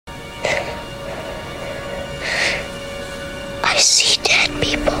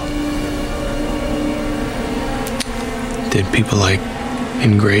Dead people like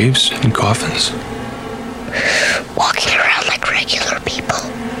in graves and coffins? Walking around like regular people.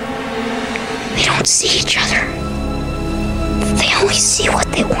 They don't see each other. They only see what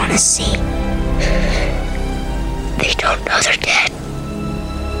they want to see. They don't know they're dead.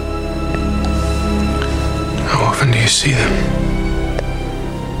 How often do you see them?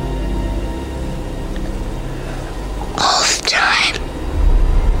 All the time.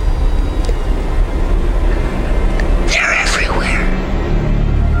 They're everywhere.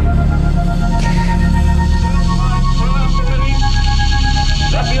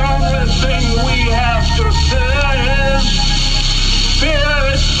 That the only thing we have to fear is fear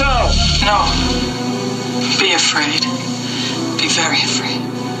itself. No. Be afraid. Be very afraid.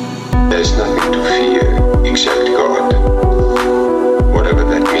 There's nothing to fear except God. Whatever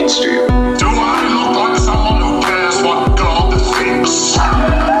that means to you. Do I look like someone who cares what God thinks? Why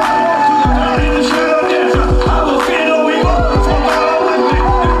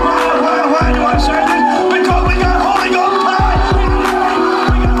do I say this? Because we got Holy Ghost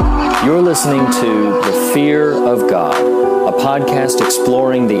power! You're listening to The Fear of God, a podcast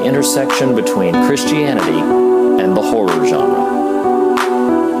exploring the intersection between Christianity and the horror genre.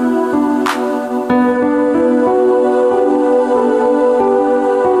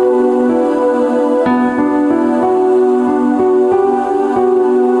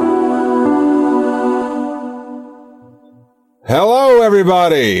 Hello,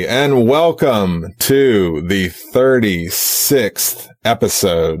 everybody, and welcome to the 36th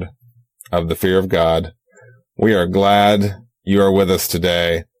episode of The Fear of God. We are glad you are with us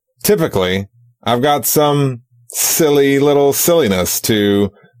today. Typically, I've got some silly little silliness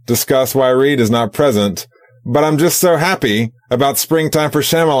to discuss why Reed is not present, but I'm just so happy about Springtime for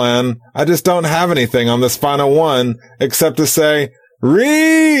Shyamalan. I just don't have anything on this final one except to say,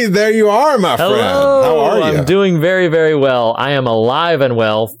 Reed, there you are, my friend. How are you? I'm doing very, very well. I am alive and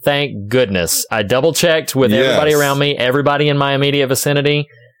well, thank goodness. I double-checked with everybody around me. Everybody in my immediate vicinity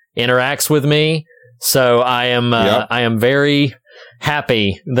interacts with me, so I am very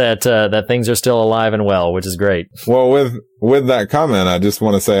happy that things are still alive and well, which is great. Well, with that comment, I just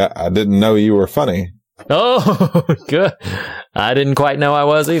want to say I didn't know you were funny. Oh, good. I didn't quite know I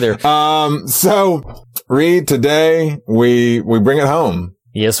was either. So Reed, today we bring it home.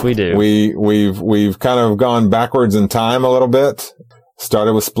 Yes, we do. We've kind of gone backwards in time a little bit.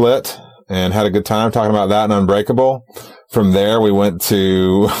 Started with Split and had a good time talking about that and Unbreakable. From there, we went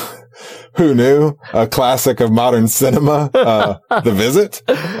to who knew, a classic of modern cinema, The Visit.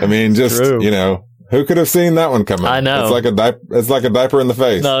 I mean, just True. Who could have seen that one coming? I know. It's like a diaper in the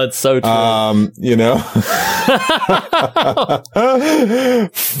face. No, it's so true.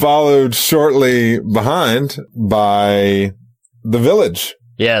 Followed shortly behind by The Village.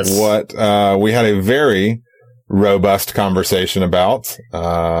 Yes. What we had a very robust conversation about.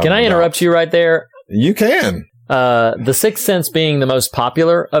 Can I interrupt you right there? You can. The Sixth Sense being the most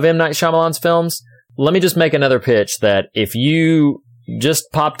popular of M. Night Shyamalan's films, let me just make another pitch that if you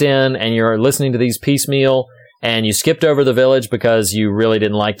just popped in and you're listening to these piecemeal and you skipped over The Village because you really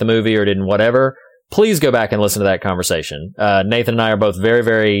didn't like the movie or didn't whatever, please go back and listen to that conversation. Nathan and I are both very,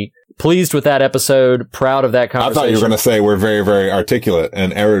 very pleased with that episode, proud of that conversation. I thought you were going to say we're very, very articulate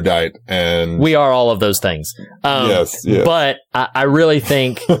and erudite, and we are all of those things. Yes. But I really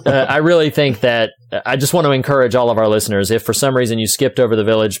think, that I just want to encourage all of our listeners. If for some reason you skipped over The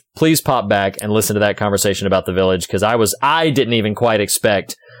Village, please pop back and listen to that conversation about The Village, because I didn't even quite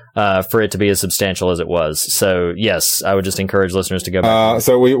expect for it to be as substantial as it was. So yes, I would just encourage listeners to go back.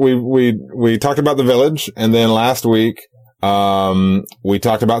 So we talked about The Village, and then last week we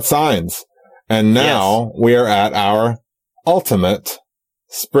talked about Signs, and now we are at our ultimate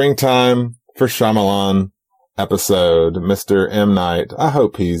Springtime for Shyamalan episode. Mr. M. Night, I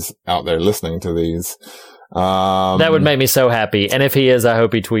hope he's out there listening to these. That would make me so happy. And if he is, I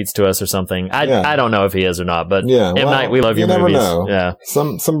hope he tweets to us or something. I don't know if he is or not, but M. Night, we love your movies. Never know. Yeah.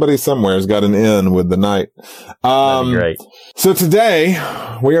 Somebody somewhere's got an N with the night. That'd be great. So today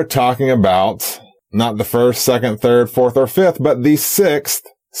we are talking about not the first, second, third, fourth, or fifth, but the sixth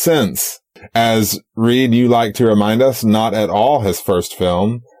sense. As Reed, you like to remind us, not at all his first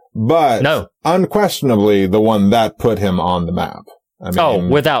film, but unquestionably the one that put him on the map. I mean,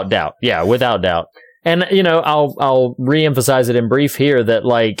 without doubt. Yeah, without doubt. And, I'll reemphasize it in brief here that,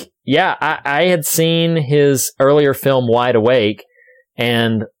 I had seen his earlier film Wide Awake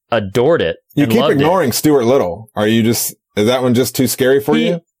and adored it. You keep ignoring Stuart Little. Is that one just too scary for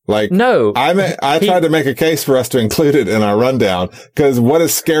you? No. I tried to make a case for us to include it in our rundown, because what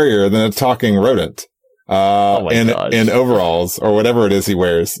is scarier than a talking rodent? in overalls or whatever it is he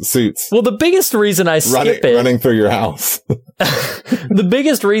wears, suits. Well, the biggest reason I skip it, running through your house. the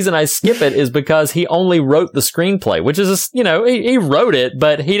biggest reason I skip it is because he only wrote the screenplay, which is, he wrote it,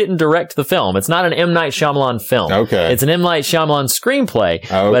 but he didn't direct the film. It's not an M. Night Shyamalan film. Okay. It's an M. Night Shyamalan screenplay,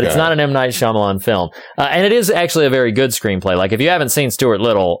 but it's not an M. Night Shyamalan film. And it is actually a very good screenplay. Like, if you haven't seen Stuart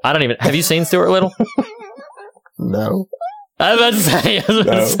Little, have you seen Stuart Little? No. I was about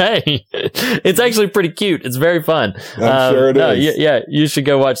to say, it's actually pretty cute. It's very fun. I'm sure it is. Yeah, you should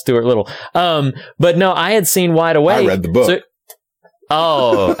go watch Stuart Little. But no, I had seen Wide Awake. I read the book.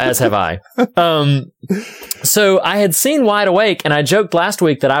 As have I. So I had seen Wide Awake, and I joked last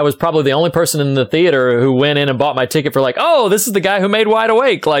week that I was probably the only person in the theater who went in and bought my ticket for this is the guy who made Wide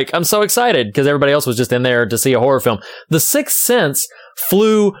Awake. Like, I'm so excited because everybody else was just in there to see a horror film. The Sixth Sense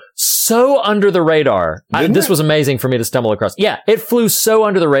flew so under the radar. This was amazing for me to stumble across. Yeah, it flew so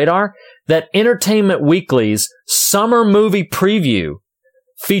under the radar that Entertainment Weekly's summer movie preview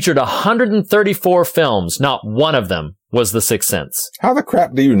featured 134 films. Not one of them was The Sixth Sense. How the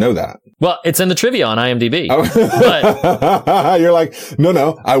crap do you know that? Well, it's in the trivia on IMDb. Oh. But you're like,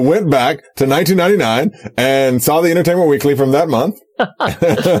 no, I went back to 1999 and saw the Entertainment Weekly from that month.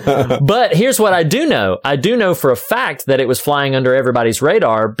 But here's what I do know. I do know for a fact that it was flying under everybody's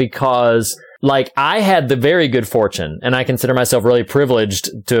radar because, I had the very good fortune, and I consider myself really privileged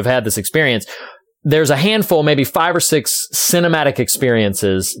to have had this experience. There's a handful, maybe 5 or 6 cinematic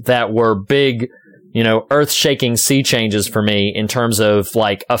experiences that were big, earth-shaking sea changes for me in terms of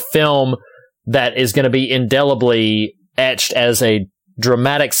a film that is going to be indelibly etched as a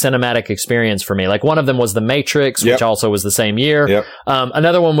dramatic cinematic experience for me. One of them was The Matrix, which also was the same year. Yep.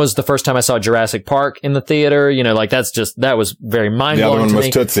 Another one was the first time I saw Jurassic Park in the theater. That was very mind-blowing. The other one was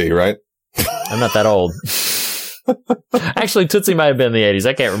me. Tootsie, right? I'm not that old. Actually, Tootsie might have been in the 80s.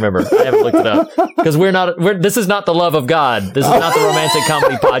 I can't remember. I haven't looked it up because this is not the love of God. This is not the romantic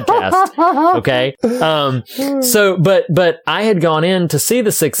comedy podcast. Okay. But I had gone in to see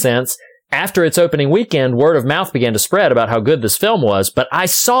The Sixth Sense. After its opening weekend, word of mouth began to spread about how good this film was, but I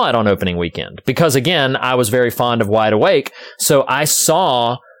saw it on opening weekend because, again, I was very fond of Wide Awake. So I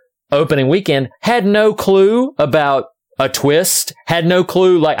saw opening weekend, had no clue about a twist, had no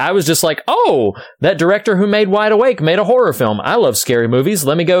clue. I was just like, oh, that director who made Wide Awake made a horror film. I love scary movies.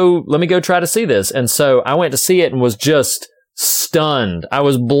 Let me go try to see this. And so I went to see it and was just stunned. I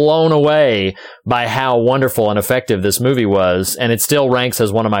was blown away by how wonderful and effective this movie was. And it still ranks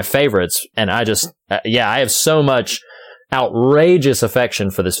as one of my favorites. And I have so much outrageous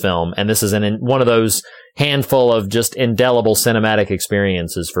affection for this film. And this is one of those handful of just indelible cinematic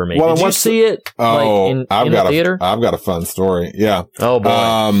experiences for me. Well, did you see it in the theater? I've got a fun story. Yeah. Oh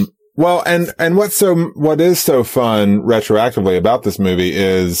boy. Well, and what is so fun retroactively about this movie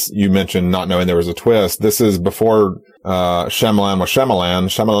is you mentioned not knowing there was a twist. This is before Shyamalan was Shyamalan.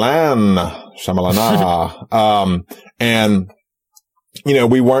 And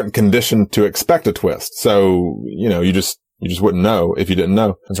we weren't conditioned to expect a twist. So, you just wouldn't know if you didn't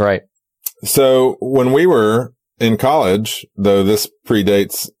know. That's right. So when we were in college, though this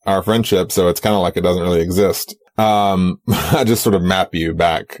predates our friendship, so it's kind of like it doesn't really exist. I just sort of map you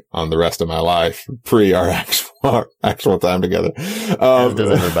back on the rest of my life pre our actual time together. As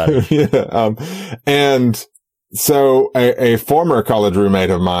does everybody. Yeah. And so a former college roommate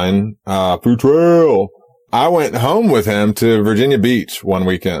of mine, Putrell, I went home with him to Virginia Beach one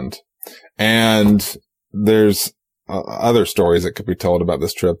weekend, and there's other stories that could be told about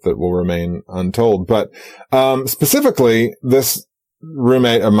this trip that will remain untold. But, specifically, this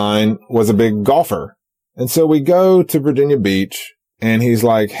roommate of mine was a big golfer. And so we go to Virginia Beach and he's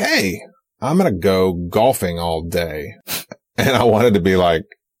like, hey, I'm going to go golfing all day. And I wanted to be like,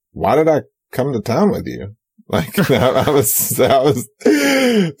 why did I come to town with you? I was, so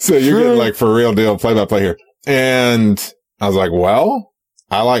you're getting for real deal play by play here. And I was like, well,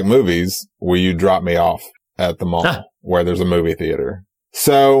 I like movies. Will you drop me off at the mall where there's a movie theater?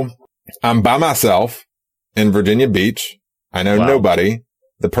 So I'm by myself in Virginia Beach. I know nobody.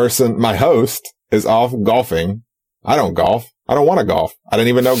 My host is off golfing. I don't golf. I don't want to golf. I didn't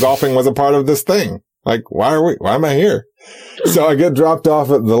even know golfing was a part of this thing. Why am I here? So I get dropped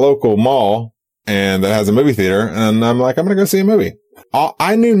off at the local mall and that has a movie theater. And I'm like, I'm going to go see a movie.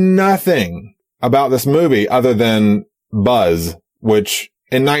 I knew nothing about this movie other than buzz, which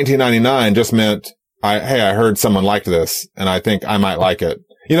in 1999 just meant, I heard someone liked this and I think I might like it.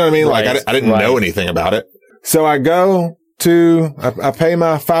 You know what I mean? Right, I didn't know anything about it. So I go I pay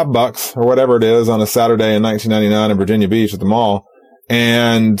my $5 or whatever it is on a Saturday in 1999 in Virginia Beach at the mall.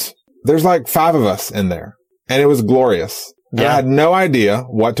 And there's 5 of us in there and it was glorious. Yeah. I had no idea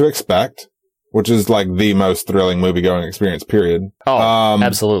what to expect. which is like the most thrilling movie-going experience, period. Oh,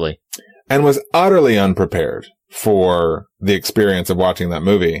 absolutely. And was utterly unprepared for the experience of watching that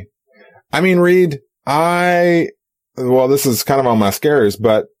movie. I mean, Reed, well, this is kind of on my scares,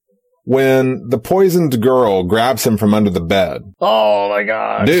 but when the poisoned girl grabs him from under the bed. Oh my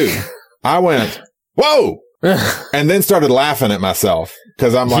God. Dude, I went, whoa! And then started laughing at myself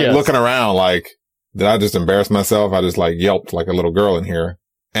because I'm like looking around like, did I just embarrass myself? I just like yelped like a little girl in here.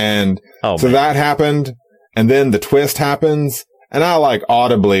 And that happened. And then the twist happens. And I like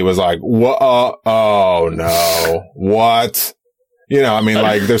audibly was like, oh no, what? You know, I mean,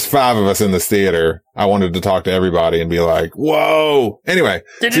 like there's 5 of us in this theater. I wanted to talk to everybody and be like, whoa. Anyway.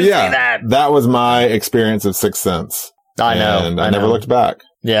 Did you see that? That was my experience of Sixth Sense. I know. And I never looked back.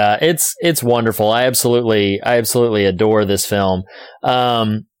 Yeah, it's wonderful. I absolutely adore this film.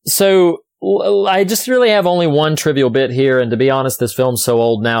 So I just really have only one trivial bit here, and to be honest, this film's so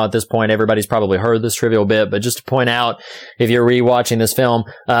old now at this point, everybody's probably heard this trivial bit, but just to point out, if you're rewatching this film,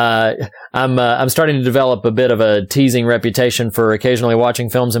 I'm starting to develop a bit of a teasing reputation for occasionally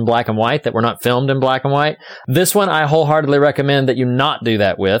watching films in black and white that were not filmed in black and white. This one, I wholeheartedly recommend that you not do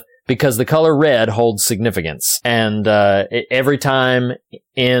that with, because the color red holds significance. And every time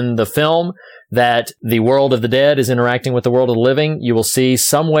in the film that the world of the dead is interacting with the world of the living, you will see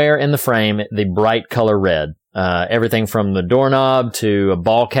somewhere in the frame the bright color red. Everything from the doorknob to a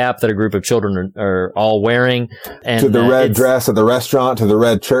ball cap that a group of children are all wearing. And to the red dress at the restaurant, to the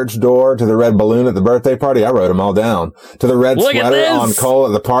red church door, to the red balloon at the birthday party. I wrote them all down. To the red sweater on Cole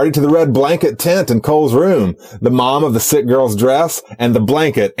at the party, to the red blanket tent in Cole's room, the mom of the sick girl's dress, and the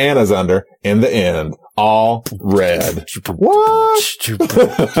blanket Anna's under in the end. All red. What? I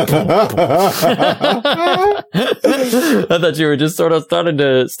thought you were just sort of starting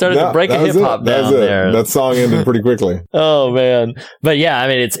to break a hip hop down there. That song ended pretty quickly. Oh man. But yeah, I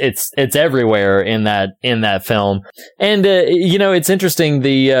mean, it's everywhere in that film. And, you know, it's interesting.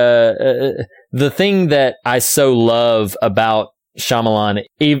 The thing that I so love about Shyamalan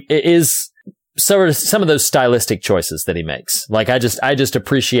is sort of some of those stylistic choices that he makes. Like I just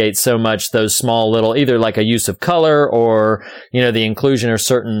appreciate so much those small little, either like a use of color or, you know, the inclusion of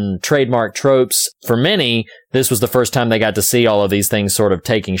certain trademark tropes. For many, this was the first time they got to see all of these things sort of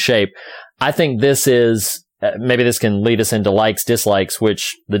taking shape. I think this is, maybe this can lead us into likes, dislikes,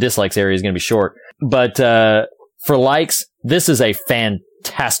 which the dislikes area is going to be short. But, for likes, this is a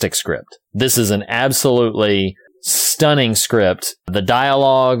fantastic script. This is an absolutely stunning script. The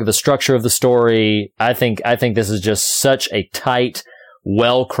dialogue, the structure of the story, I think this is just such a tight,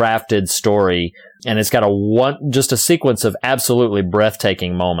 well-crafted story, and it's got just a sequence of absolutely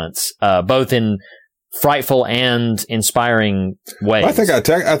breathtaking moments, both in frightful and inspiring ways. I think I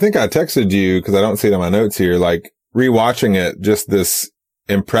texted you, because I don't see it on my notes here, like rewatching it, just this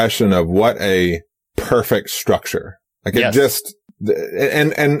impression of what a perfect structure. Like it just,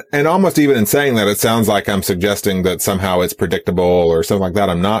 and almost even in saying that, it sounds like I'm suggesting that somehow it's predictable or something like that.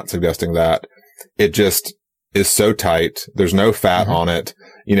 I'm not suggesting that. It just is so tight. There's no fat on it.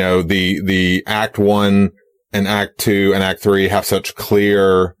 You know, the act 1 and act 2 and act 3 have such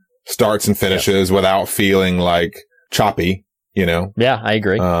clear starts and finishes without feeling like choppy, you know? Yeah, I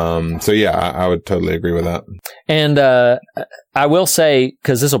agree. So yeah, I would totally agree with that. And, I will say,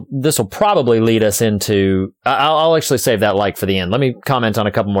 cause this'll probably lead us into, I'll actually save that like for the end. Let me comment on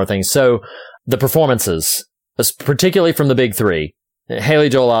a couple more things. So the performances, particularly from the big three, Haley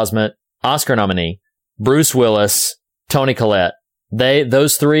Joel Osment, Oscar nominee, Bruce Willis, Toni Collette,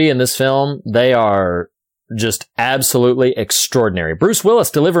 those three in this film, they are just absolutely extraordinary. Bruce Willis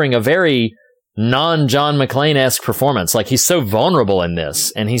delivering a very non-John McClane-esque performance. Like he's so vulnerable in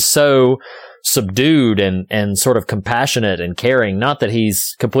this, and he's so subdued and sort of compassionate and caring. Not that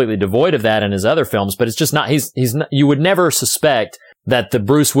he's completely devoid of that in his other films, but it's just not, he's not, you would never suspect that the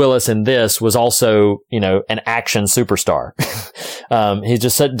Bruce Willis in this was also, you know, an action superstar. He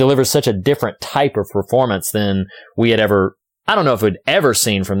just delivers such a different type of performance than we had ever, I don't know if we'd ever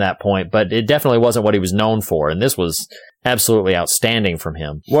seen from that point, but it definitely wasn't what he was known for. And this was absolutely outstanding from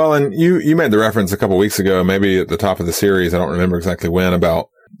him. Well, and you made the reference a couple weeks ago, maybe at the top of the series, I don't remember exactly when, about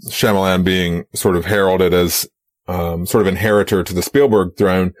Shyamalan being sort of heralded as sort of inheritor to the Spielberg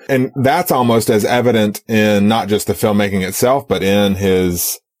throne. And that's almost as evident in not just the filmmaking itself, but in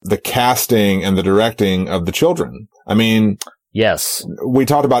the casting and the directing of the children. I mean, yes, we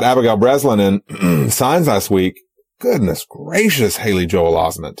talked about Abigail Breslin in Signs last week. Goodness gracious, Haley Joel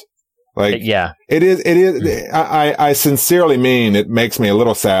Osment. Like, yeah, it is. I sincerely mean, it makes me a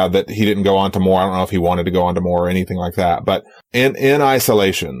little sad that he didn't go on to more. I don't know if he wanted to go on to more or anything like that, but in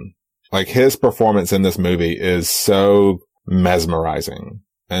isolation, like his performance in this movie is so mesmerizing.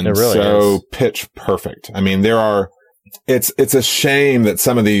 and It really so is. pitch perfect. I mean, it's a shame that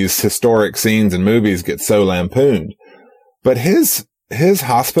some of these historic scenes in movies get so lampooned, but his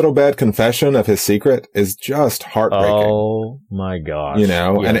hospital bed confession of his secret is just heartbreaking. Oh my gosh. You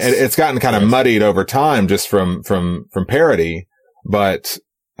know, and it's gotten kind of muddied over time just from parody, but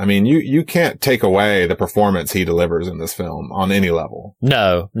I mean, you can't take away the performance he delivers in this film on any level.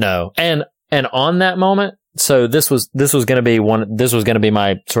 No. And on that moment, so this was going to be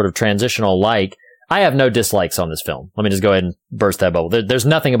my sort of transitional like. I have no dislikes on this film. Let me just go ahead and burst that bubble. There's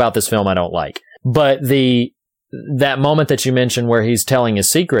nothing about this film I don't like. But that moment that you mentioned where he's telling his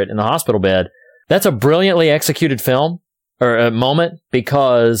secret in the hospital bed, that's a brilliantly executed film or a moment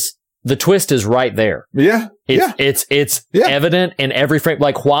because the twist is right there. Yeah. It's evident in every frame.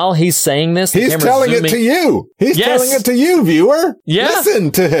 Like while he's saying this, he's telling it to you. He's telling it to you, viewer. Yeah. Listen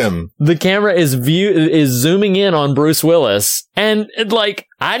to him. The camera is zooming in on Bruce Willis, and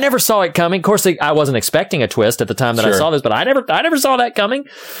I never saw it coming. Of course, I wasn't expecting a twist at the time that I saw this, but I never saw that coming.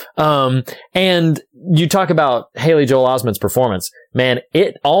 And you talk about Haley Joel Osment's performance, man.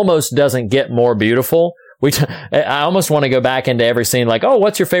 It almost doesn't get more beautiful. I almost want to go back into every scene like, oh,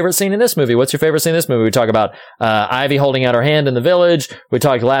 what's your favorite scene in this movie? What's your favorite scene in this movie? We talk about Ivy holding out her hand in the village. We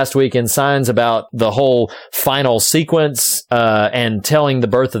talked last week in Signs about the whole final sequence and telling the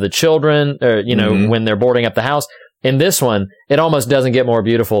birth of the children, when they're boarding up the house. In this one, it almost doesn't get more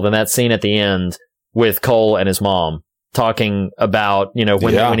beautiful than that scene at the end with Cole and his mom talking about,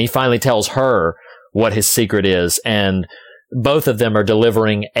 when he finally tells her what his secret is. And both of them are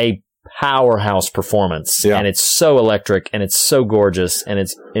delivering a powerhouse performance, and it's so electric and it's so gorgeous and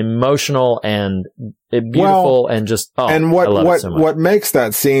it's emotional and beautiful and just and what makes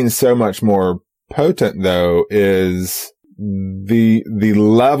that scene so much more potent though is the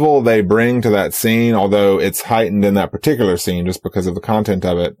level they bring to that scene, although it's heightened in that particular scene just because of the content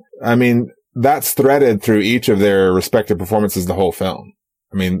of it. I mean, that's threaded through each of their respective performances the whole film.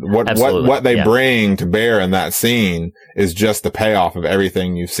 I mean, what they bring to bear in that scene is just the payoff of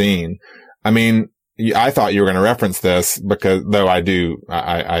everything you've seen. I mean, I thought you were going to reference this because though I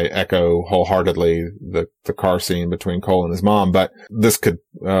echo wholeheartedly the car scene between Cole and his mom, but this could,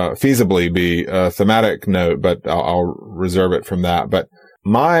 feasibly be a thematic note, but I'll reserve it from that. But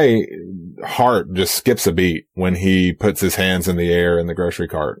my heart just skips a beat when he puts his hands in the air in the grocery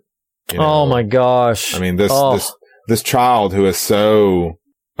cart. Oh my gosh. I mean, this child who is so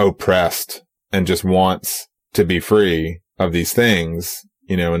oppressed and just wants to be free of these things,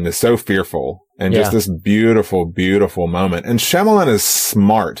 and is so fearful and just this beautiful, beautiful moment. And Shyamalan is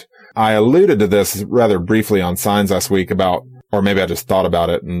smart. I alluded to this rather briefly on Signs last week or maybe I just thought about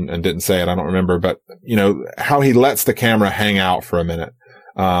it and didn't say it. I don't remember, but how he lets the camera hang out for a minute.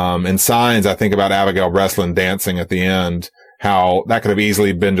 In Signs, I think about Abigail Breslin dancing at the end, how that could have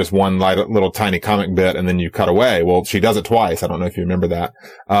easily been just one little tiny comic bit and then you cut away. Well, she does it twice. I don't know if you remember that.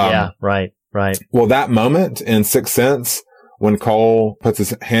 Right. Well, that moment in Sixth Sense, when Cole puts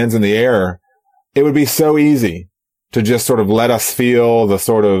his hands in the air, it would be so easy to just sort of let us feel the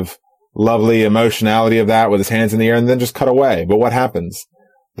sort of lovely emotionality of that with his hands in the air and then just cut away. But what happens?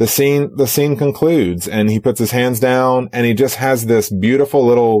 The scene concludes and he puts his hands down and he just has this beautiful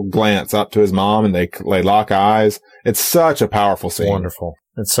little glance up to his mom and they lock eyes. It's such a powerful scene. Wonderful.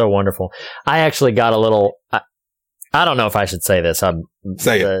 It's so wonderful. I actually got a little, I don't know if I should say this.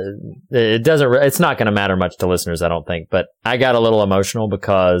 Say it. It's not going to matter much to listeners, I don't think, but I got a little emotional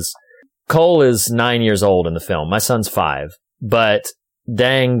because Cole is 9 years old in the film. My son's 5, but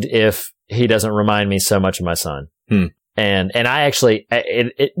danged if he doesn't remind me so much of my son. And I actually,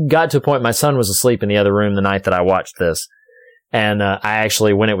 it got to a point, my son was asleep in the other room the night that I watched this. And I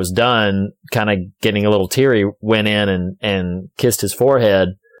actually, when it was done, kind of getting a little teary, went in and kissed his forehead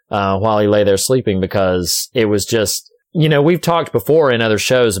while he lay there sleeping because it was just, we've talked before in other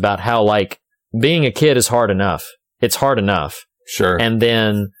shows about how being a kid is hard enough. It's hard enough. Sure. And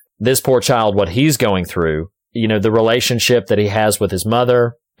then this poor child, what he's going through, the relationship that he has with his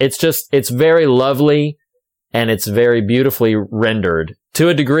mother, it's very lovely. And it's very beautifully rendered to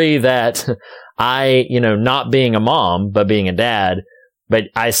a degree that I, not being a mom, but being a dad, but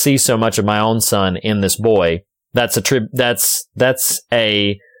I see so much of my own son in this boy. That's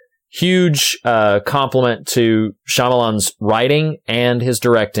a huge, compliment to Shyamalan's writing and his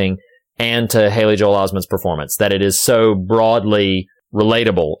directing and to Haley Joel Osment's performance, that it is so broadly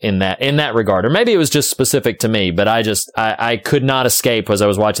relatable in that regard. Or maybe it was just specific to me, but I could not escape as I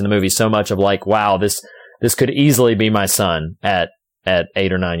was watching the movie so much of wow, this could easily be my son at at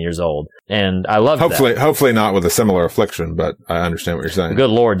 8 or 9 years old. And I love that. Hopefully not with a similar affliction, but I understand what you're saying. Good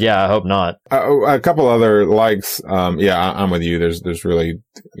Lord. Yeah, I hope not. A couple other likes. I'm with you. There's really,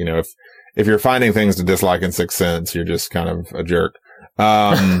 if you're finding things to dislike in Sixth Sense, you're just kind of a jerk.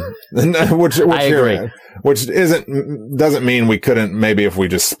 Which I agree. Which doesn't mean we couldn't, maybe if we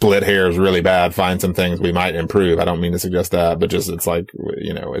just split hairs really bad, find some things we might improve. I don't mean to suggest that, but just, it's like,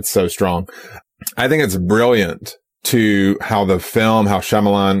 it's so strong. I think it's brilliant to how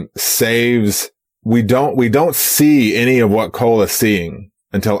Shyamalan saves. We don't see any of what Cole is seeing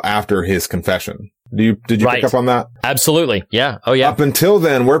until after his confession. Did you pick up on that? Absolutely. Yeah. Oh yeah. Up until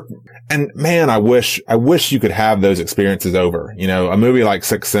then, I wish you could have those experiences over. A movie like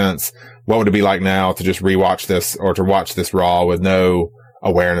Sixth Sense, what would it be like now to just rewatch this or to watch this raw with no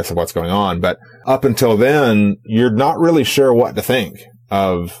awareness of what's going on? But up until then, you're not really sure what to think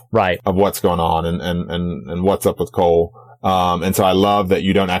of what's going on and what's up with Cole. And so I love that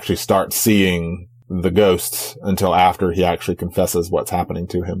you don't actually start seeing the ghosts until after he actually confesses what's happening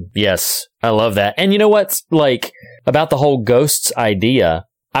to him. Yes. I love that. And you know what's like about the whole ghosts idea?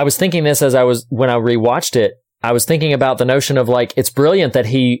 I was thinking this when I rewatched it, I was thinking about the notion of like, it's brilliant that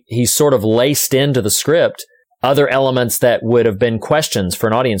he sort of laced into the script other elements that would have been questions for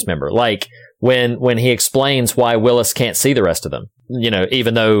an audience member. Like when he explains why Willis can't see the rest of them,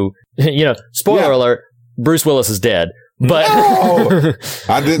 even though, spoiler alert, Bruce Willis is dead. But no!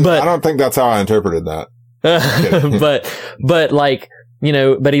 I don't think that's how I interpreted that.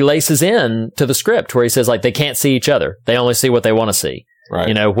 But he laces in to the script where he says like they can't see each other. They only see what they want to see.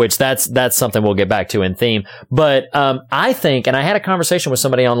 Right. Which that's something we'll get back to in theme. But I think, and I had a conversation with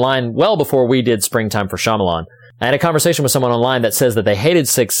somebody online well before we did Springtime for Shyamalan. I had a conversation with someone online that says that they hated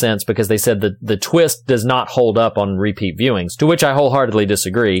Sixth Sense because they said that the twist does not hold up on repeat viewings, to which I wholeheartedly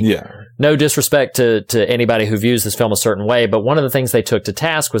disagree. Yeah. No disrespect to anybody who views this film a certain way, but one of the things they took to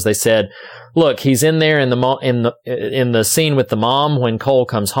task was they said, look, he's in there in the scene with the mom when Cole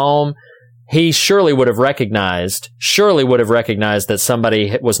comes home. He surely would have recognized that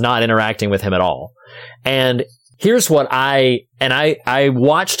somebody was not interacting with him at all. And here's what I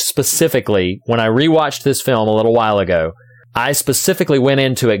watched specifically when I rewatched this film a little while ago. I specifically went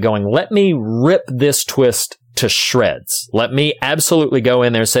into it going, let me rip this twist to shreds. Let me absolutely go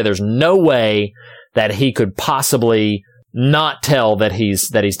in there and say there's no way that he could possibly not tell that he's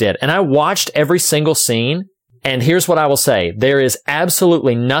dead. And I watched every single scene. And here's what I will say. There is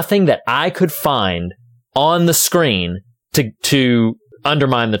absolutely nothing that I could find on the screen to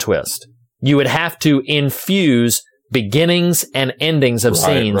undermine the twist. You would have to infuse beginnings and endings of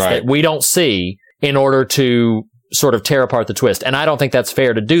scenes that we don't see in order to sort of tear apart the twist. And I don't think that's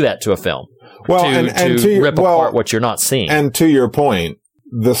fair to do that to a film. Well, to rip apart what you're not seeing. And to your point,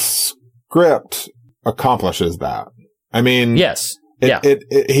 the script accomplishes that. I mean, yes.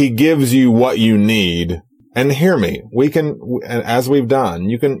 He gives you what you need. And hear me, as we've done,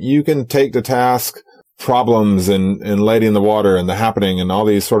 you can take to task problems in Lady in the Water and The Happening and all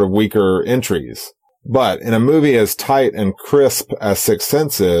these sort of weaker entries. But in a movie as tight and crisp as Sixth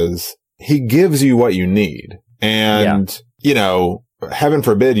Sense is, he gives you what you need. And, heaven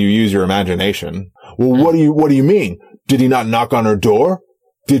forbid you use your imagination. Well, what do you mean? Did he not knock on her door?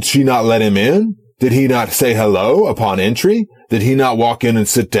 Did she not let him in? Did he not say hello upon entry? Did he not walk in and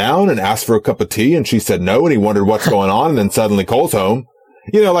sit down and ask for a cup of tea and she said no and he wondered what's going on and then suddenly Cole's home?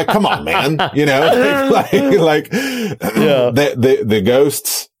 Come on, man. The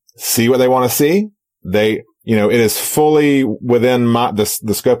ghosts see what they want to see. It is fully within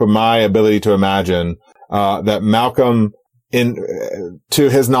the scope of my ability to imagine, that Malcolm, to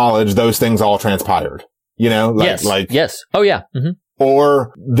his knowledge, those things all transpired, yes. Yes. Oh yeah. Mm-hmm.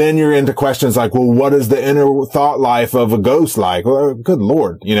 Or then you're into questions like, well, what is the inner thought life of a ghost like? Well, good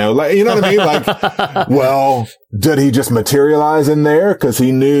Lord. You know what I mean? Like, well, did he just materialize in there? Cause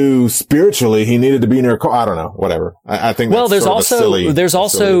he knew spiritually he needed to be near, I don't know, whatever. I think that's there's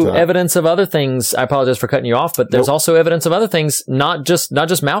also evidence of other things. I apologize for cutting you off, but there's also evidence of other things, not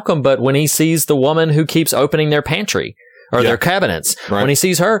just Malcolm, but when he sees the woman who keeps opening their pantry. Or their cabinets. Right. When he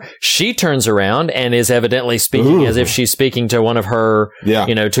sees her, she turns around and is evidently speaking as if she's speaking to one of her,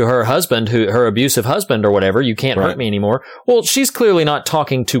 to her husband, her abusive husband or whatever. You can't hurt me anymore. Well, she's clearly not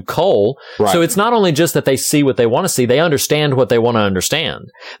talking to Cole. Right. So it's not only just that they see what they want to see, they understand what they want to understand.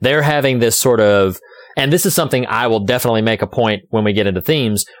 They're having this sort of, and this is something I will definitely make a point when we get into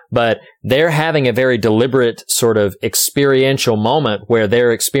themes, but they're having a very deliberate sort of experiential moment where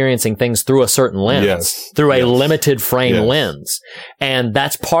they're experiencing things through a certain lens, through a limited frame lens. And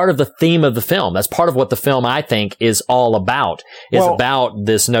that's part of the theme of the film. That's part of what the film, I think, is all about, is about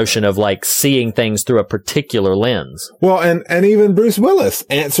this notion of like seeing things through a particular lens. Well, and even Bruce Willis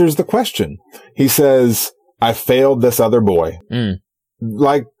answers the question. He says, I failed this other boy.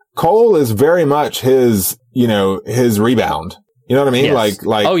 Like, Cole is very much his rebound. You know what I mean? Yes.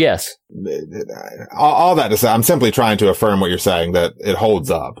 Like, oh, yes. All that to say, I'm simply trying to affirm what you're saying, that it holds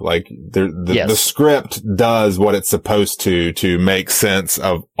up. Like, the script does what it's supposed to make sense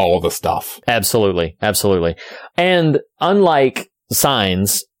of all the stuff. Absolutely. Absolutely. And unlike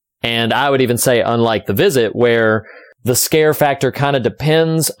Signs, and I would even say unlike The Visit, where the scare factor kind of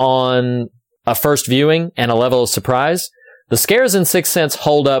depends on a first viewing and a level of surprise, the scares in Sixth Sense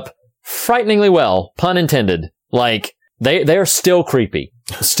hold up frighteningly well, pun intended. Like, they're still creepy.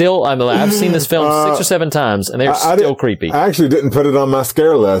 Still, I mean, I've seen this film 6 or 7 times, and they're still creepy. I actually didn't put it on my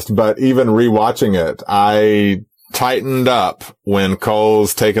scare list, but even rewatching it, I tightened up when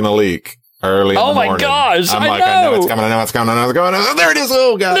Cole's taking a leak early in the morning. Oh my gosh! I know it's coming. I know it's coming. I know it's going. Oh, there it is.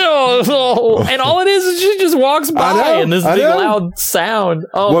 Oh god! No. And all it is she just walks by and this big loud sound.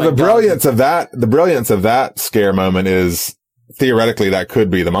 Oh, well, the brilliance of that scare moment is theoretically that could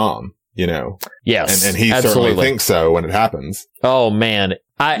be the mom. You know, yes, and he certainly thinks so when it happens. Oh man,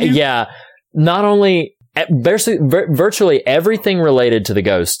 not only virtually everything related to the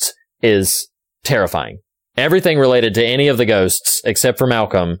ghosts is terrifying. Everything related to any of the ghosts except for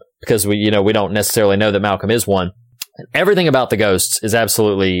Malcolm, because we don't necessarily know that Malcolm is one. Everything about the ghosts is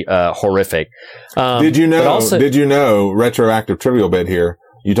absolutely horrific. Did you know? Retroactive trivial bit here.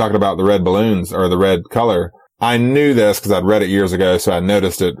 You talking about the red balloons or the red color? I knew this because I'd read it years ago, so I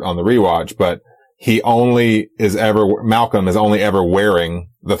noticed it on the rewatch, but Malcolm is only ever wearing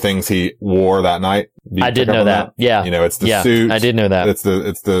the things he wore that night. I did know that. Yeah. It's the suit. I did know that. It's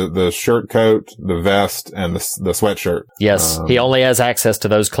the shirt coat, the vest, and the sweatshirt. Yes. He only has access to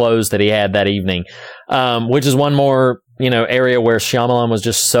those clothes that he had that evening. Which is one more, area where Shyamalan was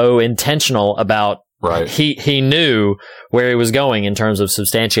just so intentional about. Right. He knew where he was going in terms of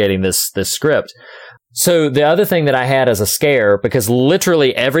substantiating this script. So the other thing that I had as a scare, because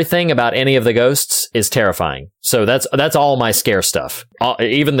literally everything about any of the ghosts is terrifying. So that's all my scare stuff.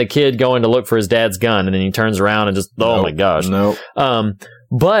 Even the kid going to look for his dad's gun and then he turns around and just, oh my gosh. Nope.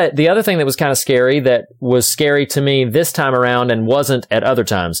 But the other thing that was kind of scary, that was scary to me this time around and wasn't at other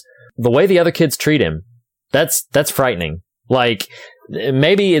times, the way the other kids treat him, that's frightening. Like,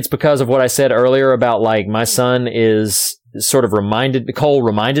 maybe it's because of what I said earlier about like my son is sort of Cole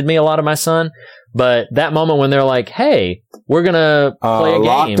reminded me a lot of my son. But that moment when they're like, hey, we're going to play a game.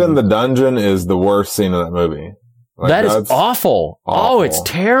 Locked in the Dungeon is the worst scene of that movie. Like, that is awful. Oh, it's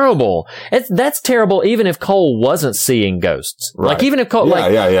terrible. That's terrible even if Cole wasn't seeing ghosts. Right. Like, even if Cole,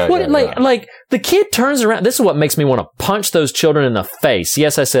 like the kid turns around. This is what makes me want to punch those children in the face.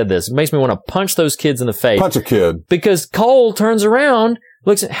 Yes, I said this. It makes me want to punch those kids in the face. Punch a kid. Because Cole turns around,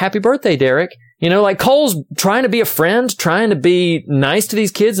 looks at, happy birthday, Derek. Like Cole's trying to be a friend, trying to be nice to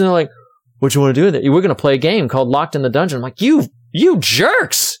these kids. And they're like, what you want to do with it? We're going to play a game called Locked in the Dungeon. I'm like, you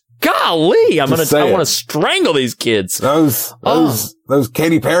jerks. Golly. I want to strangle these kids. Those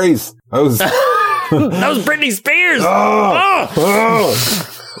Katy Perry's. Those Britney Spears.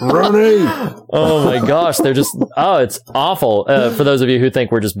 Ronnie. Oh my gosh. They're just, it's awful. For those of you who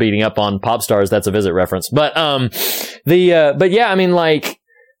think we're just beating up on pop stars, that's a Visit reference. But, but yeah, I mean, like,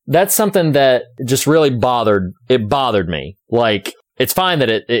 that's something that just really bothered me. Like, it's fine that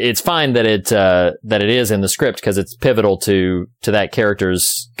it is in the script because it's pivotal to that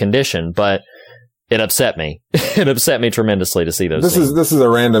character's condition, but it upset me. It upset me tremendously to see those things. This is a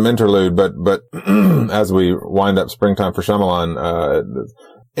random interlude, but as we wind up springtime for Shyamalan,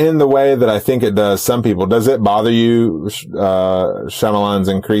 in the way that I think it does some people, does it bother you, Shyamalan's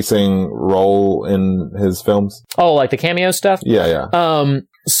increasing role in his films? Oh, like the cameo stuff? Yeah.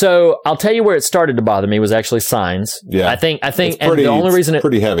 So I'll tell you where it started to bother me was actually Signs. Yeah. I think, and the only reason it's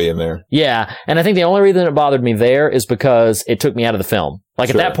pretty heavy in there. Yeah. And I think the only reason it bothered me there is because it took me out of the film.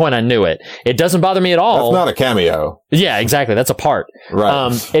 Like, sure. At that point, I knew it. It doesn't bother me at all. That's not a cameo. Yeah, exactly. That's a part.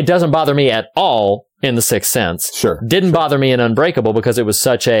 Right. It doesn't bother me at all in The Sixth Sense. Sure. Didn't bother me in Unbreakable because it was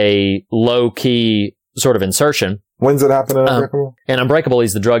such a low-key sort of insertion. When's it happen in Unbreakable? In Unbreakable,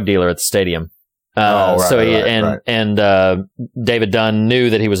 he's the drug dealer at the stadium. David Dunn knew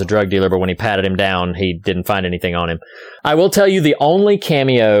that he was a drug dealer, but when he patted him down, he didn't find anything on him. I will tell you the only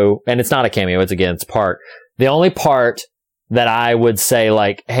cameo, and it's not a cameo, it's a part. The only part that I would say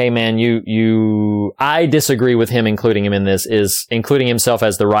like, hey man, I disagree with him including him in this, is including himself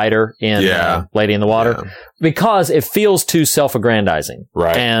as the writer in Lady in the Water, because it feels too self-aggrandizing.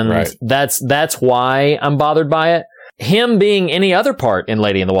 Right. And that's why I'm bothered by it. Him being any other part in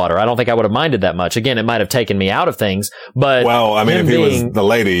Lady in the Water, I don't think I would have minded that much. Again, it might have taken me out of things, but well, I mean, if he was the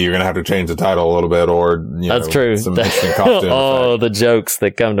lady, you're going to have to change the title a little bit, or that's true. Some interesting costume the jokes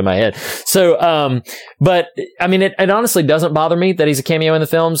that come to my head. So, but I mean, it honestly doesn't bother me that he's a cameo in the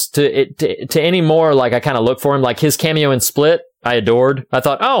films. To any more, like I kind of look for him, like his cameo in Split. I adored. I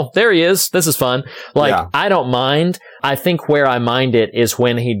thought, oh, there he is. This is fun. Like I don't mind. I think where I mind it is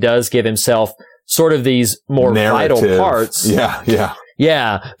when he does give himself sort of these more vital parts.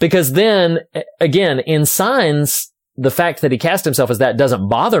 Yeah. Because then, again, in Signs, the fact that he cast himself as that doesn't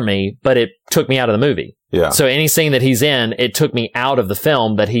bother me, but it took me out of the movie. Yeah. So any scene that he's in, it took me out of the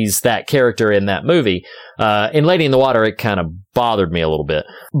film that he's that character in that movie. In Lady in the Water, it kind of bothered me a little bit.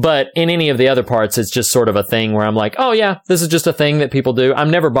 But in any of the other parts, it's just sort of a thing where I'm like, oh yeah, this is just a thing that people do.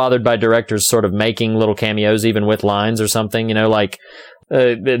 I'm never bothered by directors sort of making little cameos, even with lines or something, like,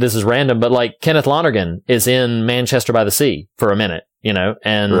 this is random, but like Kenneth Lonergan is in Manchester by the Sea for a minute,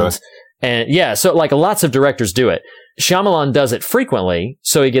 and really? And yeah, so like lots of directors do it. Shyamalan does it frequently,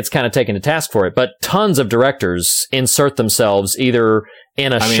 so he gets kind of taken to task for it. But tons of directors insert themselves either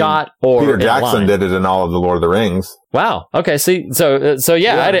in a shot or Peter in Jackson line. did it in all of the Lord of the Rings. Wow. Okay. See, so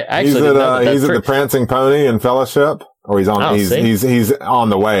yeah. I actually didn't know he's at the Prancing Pony in Fellowship. Or he's on. He's on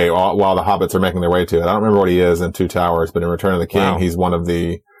the way while the hobbits are making their way to it. I don't remember what he is in Two Towers, but in Return of the King, he's one of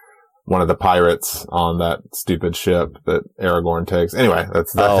the pirates on that stupid ship that Aragorn takes. Anyway,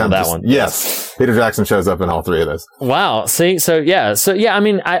 that's that one. Yes, Peter Jackson shows up in all three of those. Wow. See, so yeah. I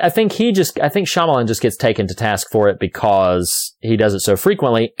mean, I think Shyamalan just gets taken to task for it because he does it so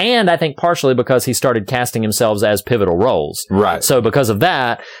frequently, and I think partially because he started casting himself as pivotal roles. Right. So because of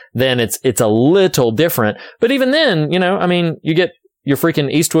that, then it's a little different. But even then, I mean, you get your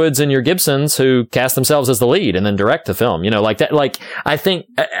freaking Eastwoods and your Gibsons who cast themselves as the lead and then direct the film, like that. Like,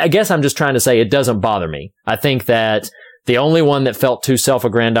 I guess I'm just trying to say it doesn't bother me. I think that the only one that felt too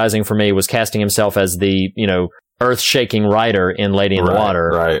self-aggrandizing for me was casting himself as the, earth-shaking writer in Lady in the Water.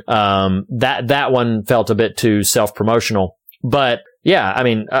 Right. That one felt a bit too self-promotional, but yeah, I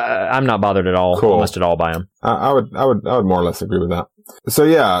mean, I'm not bothered at all, almost at all by him. I would more or less agree with that. So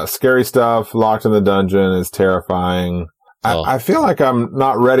yeah, scary stuff, locked in the dungeon is terrifying. I feel like I'm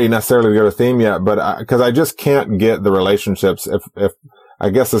not ready necessarily to go to theme yet, but because I just can't get the relationships. If I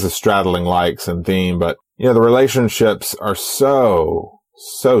guess this is straddling likes and theme, but the relationships are so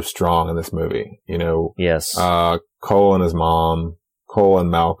strong in this movie. Yes. Cole and his mom, Cole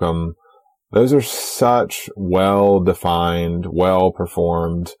and Malcolm. Those are such well-defined,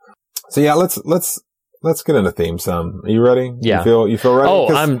 well-performed. So yeah, let's get into theme some. Are you ready? Yeah. You feel ready?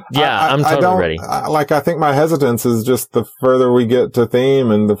 Oh, I'm totally ready. I think my hesitance is just the further we get to theme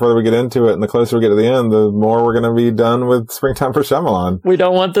and the further we get into it and the closer we get to the end, the more we're going to be done with Springtime for Shyamalan. We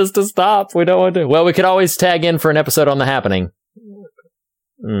don't want this to stop. We don't want to. Well, we could always tag in for an episode on The Happening.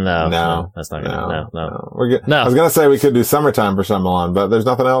 No, that's not good. No. We're good. No. I was going to say we could do Summertime for Shyamalan, but there's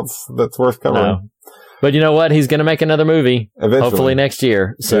nothing else that's worth covering. No. But you know what? He's going to make another movie. Eventually. Hopefully next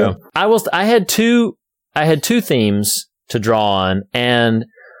year. So yeah. I had two themes to draw on, and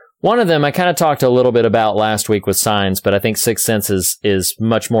one of them I kind of talked a little bit about last week with Signs, but I think Sixth Sense is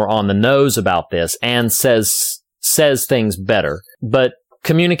much more on the nose about this and says things better. But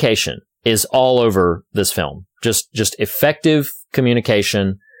communication is all over this film. Just effective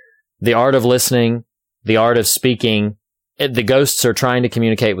communication, the art of listening, the art of speaking. The ghosts are trying to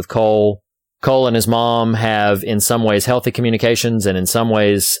communicate with Cole. Cole and his mom have, in some ways, healthy communications and in some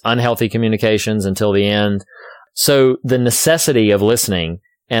ways, unhealthy communications until the end. So the necessity of listening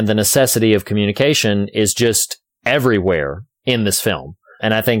and the necessity of communication is just everywhere in this film.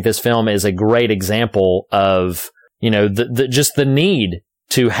 And I think this film is a great example of, just the need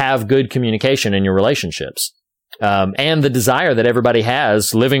to have good communication in your relationships. And the desire that everybody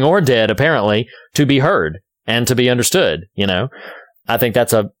has, living or dead, apparently, to be heard and to be understood, I think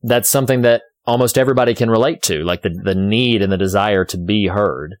that's something that almost everybody can relate to, like the need and the desire to be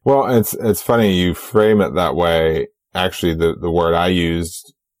heard. Well, it's funny you frame it that way. Actually, the word I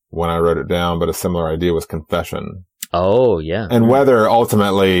used when I wrote it down, but a similar idea was confession. Oh, yeah. And whether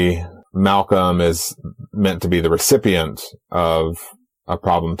ultimately Malcolm is meant to be the recipient of a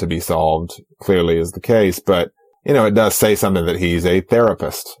problem to be solved clearly is the case, but it does say something that he's a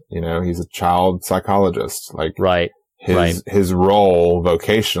therapist. He's a child psychologist. Like, right. His role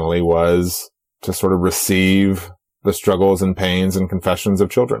vocationally was to sort of receive the struggles and pains and confessions of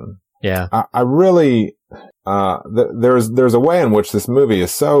children. Yeah. I really, there's a way in which this movie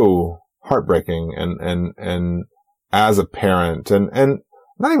is so heartbreaking and as a parent and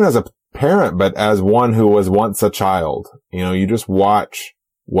not even as a parent, but as one who was once a child, you just watch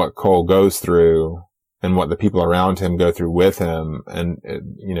what Cole goes through and what the people around him go through with him. And,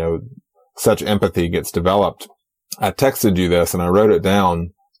 such empathy gets developed. I texted you this and I wrote it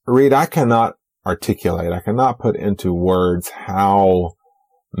down. Reed, I cannot put into words how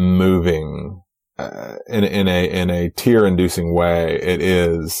moving, in a tear-inducing way it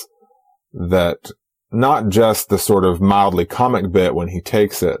is that not just the sort of mildly comic bit when he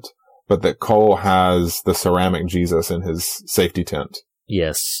takes it, but that Cole has the ceramic Jesus in his safety tent.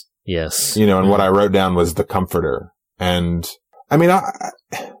 Yes. And what I wrote down was the comforter. And I mean,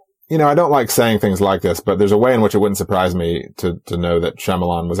 I don't like saying things like this, but there's a way in which it wouldn't surprise me to know that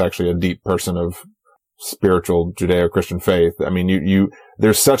Shyamalan was actually a deep person of spiritual Judeo-Christian faith. I mean,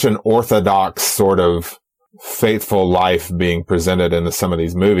 there's such an orthodox sort of faithful life being presented in some of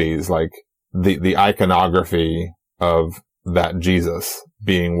these movies, like the iconography of that Jesus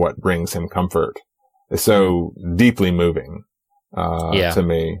being what brings him comfort is so deeply moving, to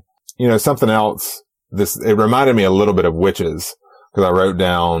me. Something else, it reminded me a little bit of Witches, because I wrote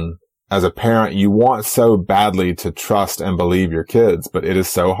down, as a parent, you want so badly to trust and believe your kids, but it is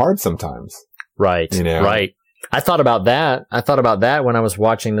so hard sometimes. Right. Right. I thought about that when I was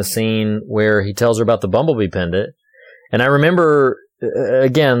watching the scene where he tells her about the bumblebee pendant. And I remember,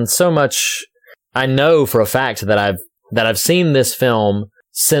 again, so much. I know for a fact that I've seen this film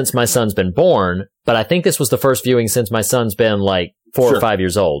since my son's been born, but I think this was the first viewing since my son's been like 4 or 5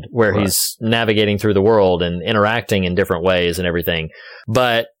 years old, where he's navigating through the world and interacting in different ways and everything.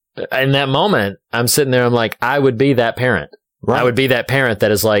 But in that moment, I'm sitting there, I'm like, I would be that parent. Right. I would be that parent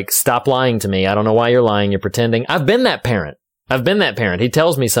that is like, stop lying to me. I don't know why you're lying. You're pretending. I've been that parent. He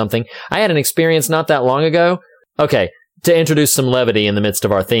tells me something. I had an experience not that long ago. Okay. To introduce some levity in the midst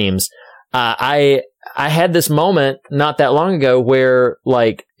of our themes. I had this moment not that long ago where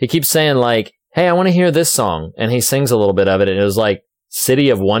like, he keeps saying like, hey, I want to hear this song. And he sings a little bit of it. And it was like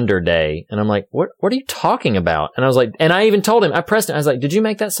City of Wonder Day. And I'm like, what are you talking about? And I was like, and I even told him, I pressed it. I was like, did you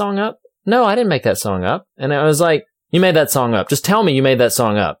make that song up? No, I didn't make that song up. And I was like, you made that song up. Just tell me you made that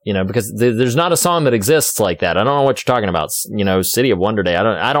song up, because there's not a song that exists like that. I don't know what you're talking about. City of Wonder Day.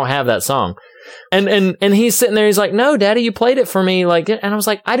 I don't have that song. And he's sitting there. He's like, no, Daddy, you played it for me. Like, and I was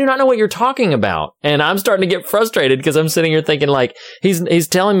like, I do not know what you're talking about. And I'm starting to get frustrated because I'm sitting here thinking like, he's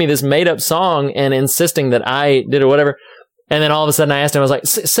telling me this made up song and insisting that I did it, whatever. And then all of a sudden I asked him, I was like,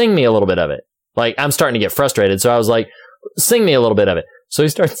 sing me a little bit of it. Like, I'm starting to get frustrated. So I was like, sing me a little bit of it. So he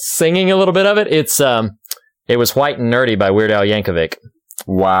starts singing a little bit of it. It was White and Nerdy by Weird Al Yankovic.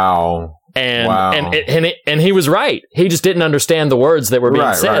 Wow. And he was right. He just didn't understand the words that were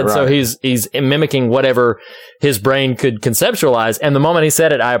being said. Right. So he's mimicking whatever his brain could conceptualize. And the moment he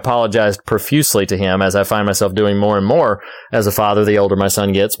said it, I apologized profusely to him, as I find myself doing more and more as a father the older my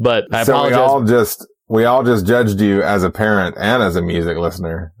son gets. But I apologize. We all just judged you as a parent and as a music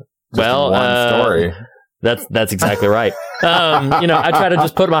listener. Well, one story. That's exactly right. I try to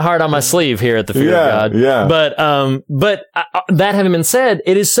just put my heart on my sleeve here at the Fear of God. Yeah. But that having been said,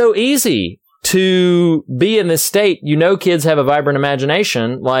 it is so easy to be in this state. Kids have a vibrant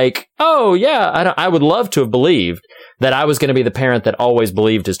imagination. Like, oh yeah, I would love to have believed that I was going to be the parent that always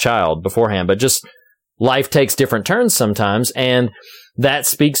believed his child beforehand, but just life takes different turns sometimes. And that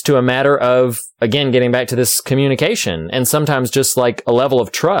speaks to a matter of, again, getting back to this communication and sometimes just like a level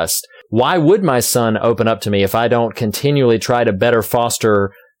of trust. Why would my son open up to me if I don't continually try to better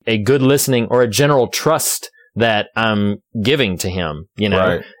foster a good listening or a general trust that I'm giving to him?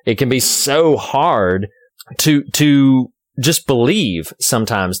 Right. It can be so hard to just believe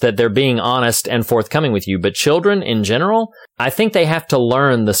sometimes that they're being honest and forthcoming with you. But children in general, I think they have to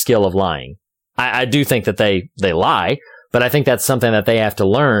learn the skill of lying. I do think that they lie, but I think that's something that they have to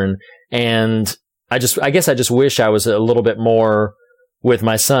learn. And I guess I just wish I was a little bit more with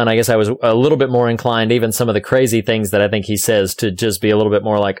my son. I guess I was a little bit more inclined, even some of the crazy things that I think he says, to just be a little bit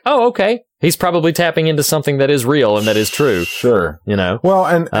more like, oh, okay, he's probably tapping into something that is real and that is true. Sure. Well,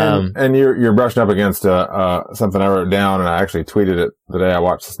 and you're brushing up against something I wrote down, and I actually tweeted it the day I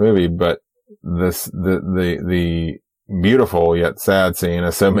watched this movie, but the beautiful yet sad scene,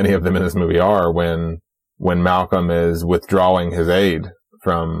 as so many of them in this movie are, when Malcolm is withdrawing his aid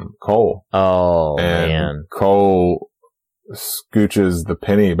from Cole. Oh, and man. Cole scooches the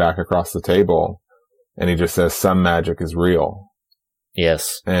penny back across the table, and he just says, some magic is real.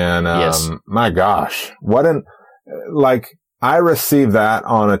 Yes. And yes. My gosh, I receive that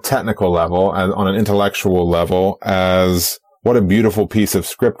on a technical level, on an intellectual level, as what a beautiful piece of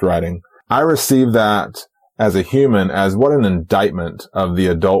script writing. I receive that as a human as what an indictment of the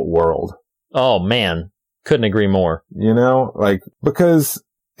adult world. Oh man, couldn't agree more. You know, like, because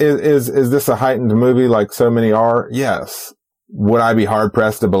is this a heightened movie like so many are? Yes. Would I be hard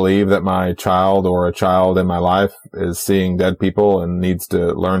pressed to believe that my child or a child in my life is seeing dead people and needs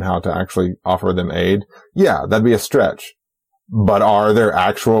to learn how to actually offer them aid? Yeah, that'd be a stretch. But are there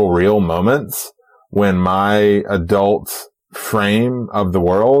actual real moments when my adult frame of the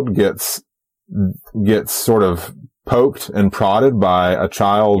world gets sort of poked and prodded by a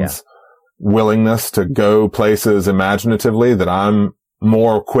child's willingness to go places imaginatively that I'm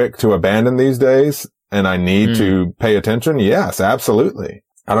more quick to abandon these days and I need to pay attention? Yes, absolutely.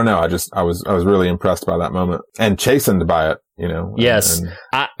 I don't know. I was really impressed by that moment and chastened by it, you know. Yes.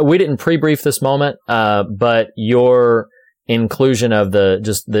 We didn't pre-brief this moment, but your inclusion of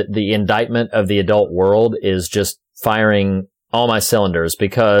the indictment of the adult world is just firing all my cylinders,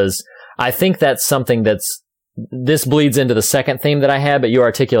 because I think that's something this bleeds into the second theme that I had, but you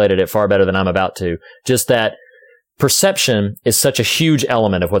articulated it far better than I'm about to. Just that perception is such a huge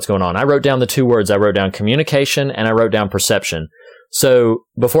element of what's going on. I wrote down the two words. I wrote down communication and I wrote down perception. So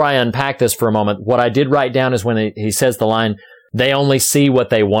before I unpack this for a moment, what I did write down is when he says the line, they only see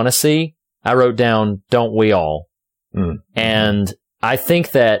what they want to see. I wrote down, don't we all? And I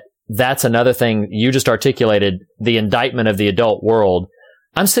think that's another thing you just articulated, the indictment of the adult world.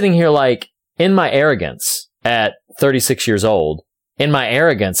 I'm sitting here like, in my arrogance at 36 years old, in my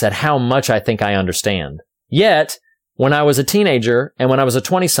arrogance at how much I think I understand. Yet, when I was a teenager and when I was a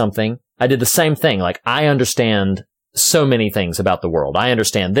 20-something, I did the same thing. Like, I understand so many things about the world. I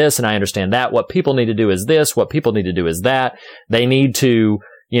understand this and I understand that. What people need to do is this. What people need to do is that. They need to,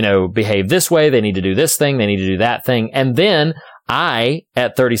 behave this way. They need to do this thing. They need to do that thing. And then I,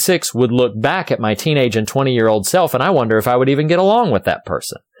 at 36, would look back at my teenage and 20-year-old self, and I wonder if I would even get along with that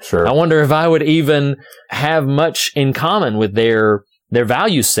person. Sure. I wonder if I would even have much in common with their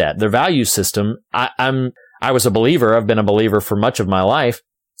value set, their value system. I was a believer. I've been a believer for much of my life,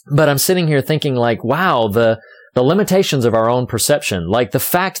 but I'm sitting here thinking like, wow, the limitations of our own perception, like the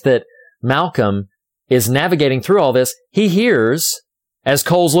fact that Malcolm is navigating through all this. He hears, as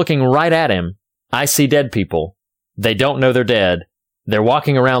Cole's looking right at him, I see dead people. They don't know they're dead. They're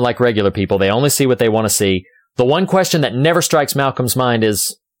walking around like regular people. They only see what they want to see. The one question that never strikes Malcolm's mind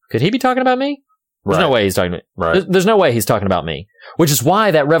is, could he be talking about me? There's no way he's talking about me. Right. There's no way he's talking about me. Which is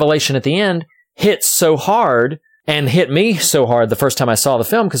why that revelation at the end hits so hard and hit me so hard the first time I saw the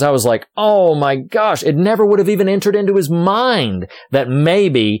film, because I was like, oh my gosh, it never would have even entered into his mind that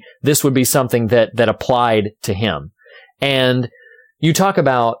maybe this would be something that applied to him. And you talk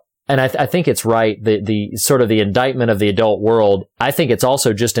about, and I think it's right, the sort of the indictment of the adult world. I think it's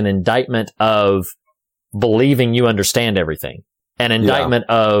also just an indictment of believing you understand everything. An indictment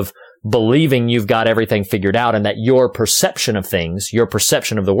of believing you've got everything figured out, and that your perception of things, your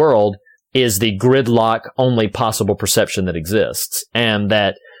perception of the world, is the gridlock only possible perception that exists, and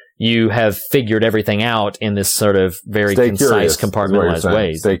that you have figured everything out in this sort of very concise, compartmentalized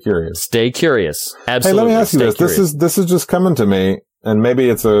way. Stay curious. Stay curious. Absolutely. Hey, let me ask you this. This is just coming to me, and maybe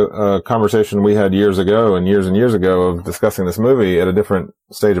it's a conversation we had years ago of discussing this movie at a different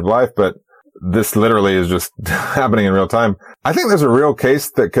stage of life, but this literally is just happening in real time. I think there's a real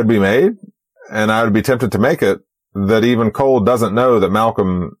case that could be made, and I would be tempted to make it, that even Cole doesn't know that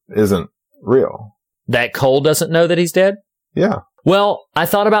Malcolm isn't real. That Cole doesn't know that he's dead? Yeah. Well, I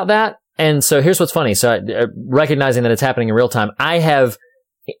thought about that, and so here's what's funny. So recognizing that it's happening in real time, I have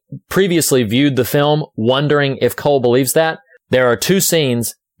previously viewed the film wondering if Cole believes that. There are two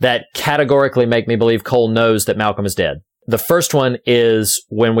scenes that categorically make me believe Cole knows that Malcolm is dead. The first one is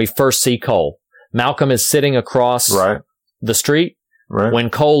when we first see Cole. Malcolm is sitting across the street. Right. When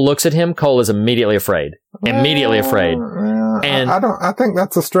Cole looks at him, Cole is immediately afraid. Immediately afraid. And I think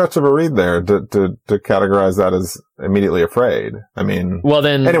that's a stretch of a read there to categorize that as immediately afraid. I mean, well,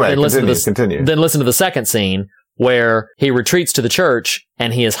 then continue. Then listen to the second scene where he retreats to the church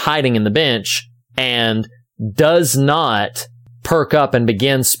and he is hiding in the bench and does not perk up and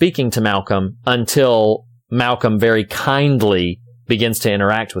begin speaking to Malcolm until Malcolm very kindly begins to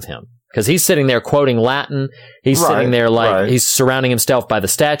interact with him. Because he's sitting there quoting Latin. He's sitting there like he's surrounding himself by the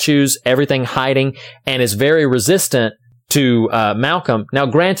statues, everything hiding, and is very resistant to Malcolm. Now,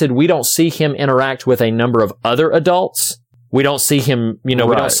 granted, we don't see him interact with a number of other adults. We don't see him, we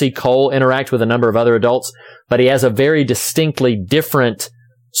don't see Cole interact with a number of other adults, but he has a very distinctly different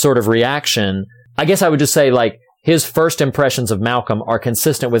sort of reaction. I guess I would just say, like, his first impressions of Malcolm are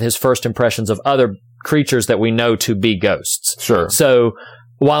consistent with his first impressions of other creatures that we know to be ghosts. Sure. So,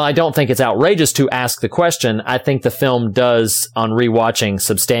 while I don't think it's outrageous to ask the question, I think the film does, on rewatching,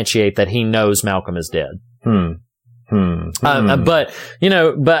 substantiate that he knows Malcolm is dead. But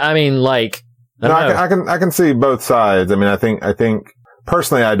I mean, like, I can see both sides. I mean, I think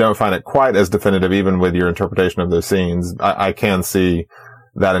personally, I don't find it quite as definitive, even with your interpretation of those scenes. I can see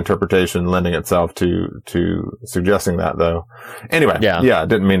that interpretation lending itself to suggesting that, though. Anyway, yeah,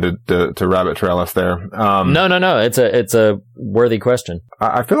 didn't mean to rabbit trail us there. No. It's a worthy question.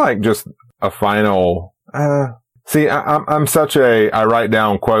 I feel like just a final. See, I'm such I write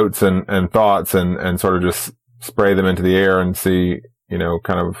down quotes and thoughts and sort of just spray them into the air and see,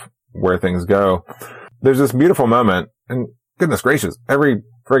 kind of where things go. There's this beautiful moment, and goodness gracious, every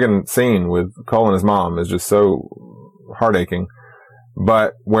friggin' scene with Cole and his mom is just so heartaching.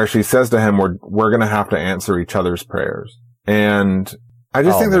 But where she says to him, we're going to have to answer each other's prayers. And I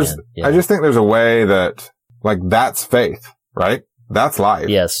just think there's a way that, like, that's faith, right? That's life.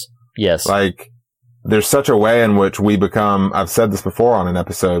 Yes. Like, there's such a way in which we become, I've said this before on an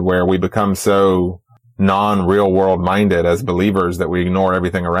episode, where we become so non-real world minded as believers that we ignore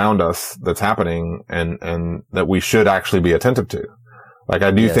everything around us that's happening and that we should actually be attentive to. Like,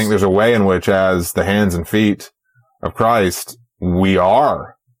 I do think there's a way in which, as the hands and feet of Christ, we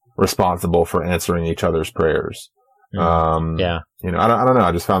are responsible for answering each other's prayers. I don't know.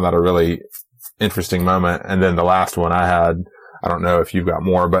 I just found that a really interesting moment. And then the last one I had, I don't know if you've got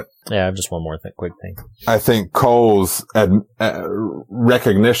more, but yeah, I have just one more quick thing. I think Cole's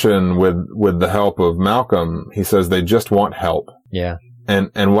recognition with the help of Malcolm, he says they just want help. Yeah.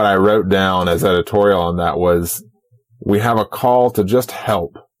 And what I wrote down as editorial on that was, we have a call to just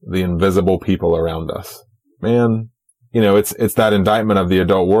help the invisible people around us. Man, it's that indictment of the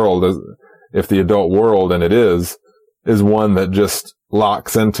adult world. If the adult world, and it is one that just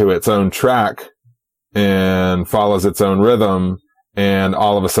locks into its own track and follows its own rhythm, and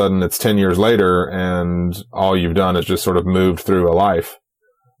all of a sudden it's 10 years later and all you've done is just sort of moved through a life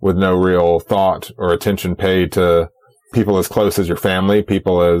with no real thought or attention paid to people as close as your family,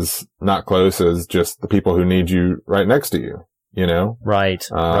 people as not close as just the people who need you right next to you, Right.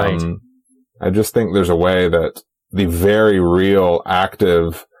 I just think there's a way that the very real,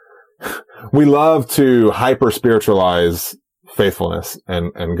 active, we love to hyper spiritualize faithfulness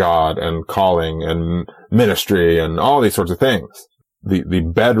and God and calling and ministry and all these sorts of things.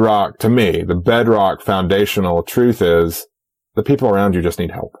 The bedrock, to me, the bedrock foundational truth is the people around you just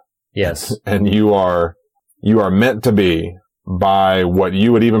need help. Yes. And you are meant to be, by what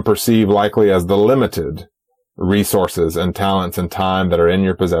you would even perceive likely as the limited resources and talents and time that are in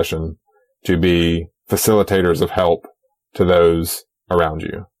your possession, to be facilitators of help to those around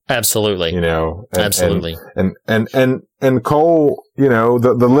you. Absolutely. Absolutely. And Cole,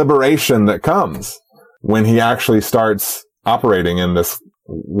 the liberation that comes when he actually starts operating in this,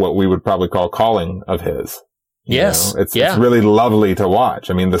 what we would probably call calling of his. Yes. It's really lovely to watch.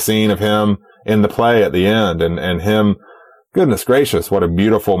 I mean, the scene of him in the play at the end and him, goodness gracious, what a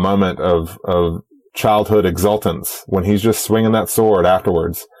beautiful moment of childhood exultance when he's just swinging that sword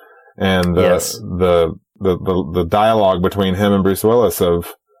afterwards. And the dialogue between him and Bruce Willis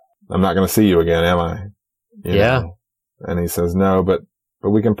of, I'm not going to see you again, am I? You know? And he says, no, but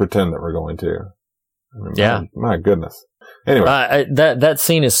we can pretend that we're going to. I mean, my goodness. Anyway. That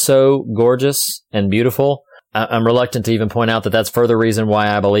scene is so gorgeous and beautiful. I'm reluctant to even point out that that's further reason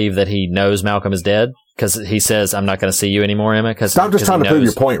why I believe that he knows Malcolm is dead. Because he says, I'm not going to see you anymore, Emma. Stop just trying to prove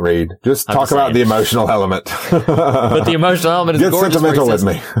your point, Reed. Just talk about the emotional element. But the emotional element is gorgeous. Get sentimental with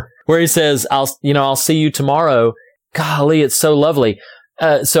me. Where he says, I'll see you tomorrow. Golly, it's so lovely.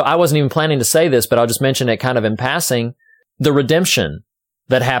 So I wasn't even planning to say this, but I'll just mention it kind of in passing. The redemption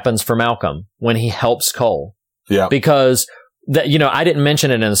that happens for Malcolm when he helps Cole. Yeah. Because I didn't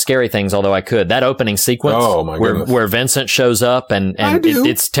mention it in the scary things, although I could. That opening sequence where Vincent shows up and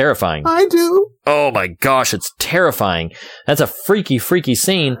it's terrifying. I do. Oh my gosh, it's terrifying. That's a freaky, freaky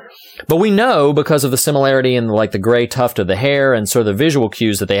scene. But we know, because of the similarity in the gray tuft of the hair and sort of the visual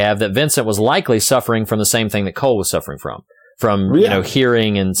cues that they have, that Vincent was likely suffering from the same thing that Cole was suffering from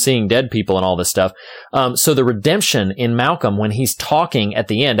hearing and seeing dead people and all this stuff. So the redemption in Malcolm, when he's talking at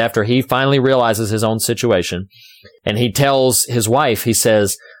the end, after he finally realizes his own situation, and he tells his wife, he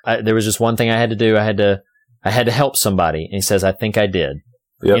says, there was just one thing I had to do. I had to help somebody. And he says, I think I did.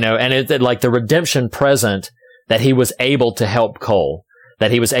 Yep. And it's like the redemption present, that he was able to help Cole, that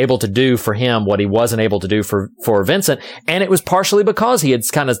he was able to do for him what he wasn't able to do for Vincent. And it was partially because he had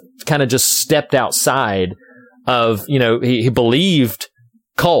kind of just stepped outside of, he believed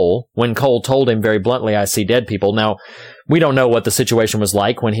Cole when Cole told him very bluntly, I see dead people. Now, we don't know what the situation was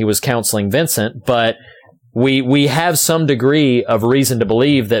like when he was counseling Vincent, but we have some degree of reason to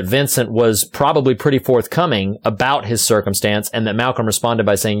believe that Vincent was probably pretty forthcoming about his circumstance, and that Malcolm responded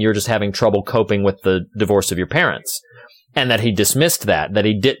by saying, "You're just having trouble coping with the divorce of your parents." And that he dismissed that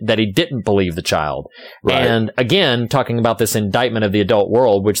he didn't believe the child. Right. And again, talking about this indictment of the adult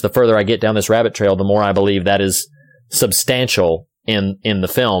world, which the further I get down this rabbit trail, the more I believe that is substantial in the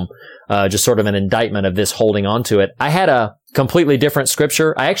film. Just sort of an indictment of this holding on to it. I had a completely different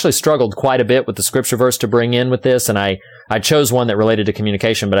scripture. I actually struggled quite a bit with the scripture verse to bring in with this, and I chose one that related to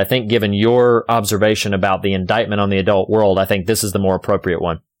communication, but I think given your observation about the indictment on the adult world, I think this is the more appropriate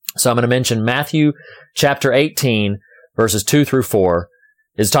one. So I'm going to mention Matthew chapter 18, verses 2 through 4,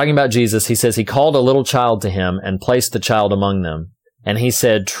 is talking about Jesus. He says, "He called a little child to him and placed the child among them. And he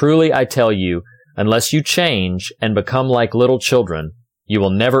said, 'Truly I tell you, unless you change and become like little children, you will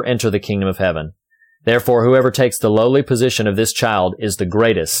never enter the kingdom of heaven. Therefore, whoever takes the lowly position of this child is the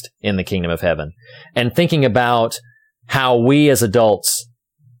greatest in the kingdom of heaven.'" And thinking about how we as adults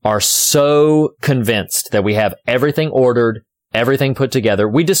are so convinced that we have everything ordered, everything put together,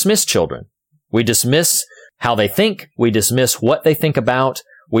 we dismiss children. We dismiss how they think, we dismiss what they think about,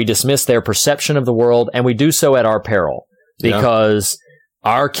 we dismiss their perception of the world, and we do so at our peril. Because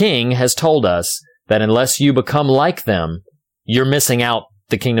our King has told us that unless you become like them, you're missing out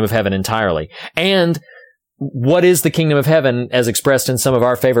the kingdom of heaven entirely. And what is the kingdom of heaven, as expressed in some of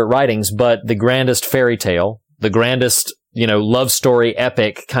our favorite writings, but the grandest fairy tale, the grandest, love story,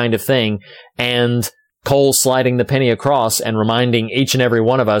 epic kind of thing, and Cole sliding the penny across and reminding each and every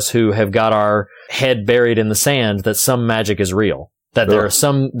one of us who have got our head buried in the sand that some magic is real, that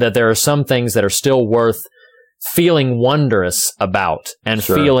there are some things that are still worth feeling wondrous about and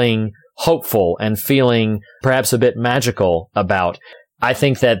feeling hopeful and feeling perhaps a bit magical about. I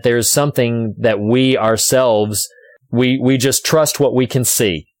think that there's something that we ourselves, we just trust what we can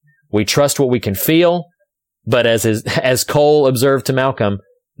see. We trust what we can feel, but as Cole observed to Malcolm,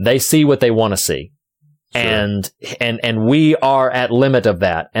 they see what they want to see. Sure. And we are at limit of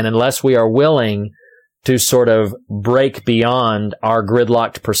that. And unless we are willing to sort of break beyond our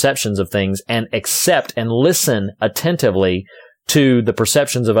gridlocked perceptions of things and accept and listen attentively to the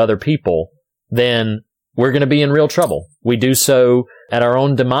perceptions of other people, then we're going to be in real trouble. We do so at our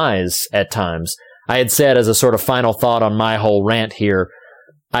own demise at times. I had said, as a sort of final thought on my whole rant here,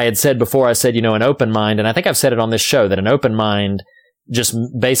 I had said before, I said, an open mind, and I think I've said it on this show, that an open mind just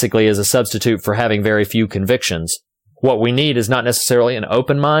basically is a substitute for having very few convictions. What we need is not necessarily an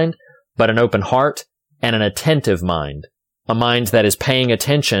open mind, but an open heart and an attentive mind. A mind that is paying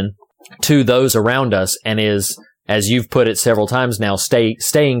attention to those around us and is, as you've put it several times now,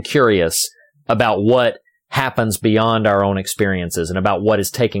 staying curious about what happens beyond our own experiences and about what is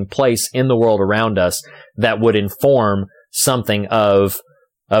taking place in the world around us that would inform something of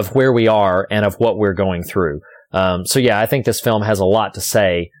where we are and of what we're going through. I think this film has a lot to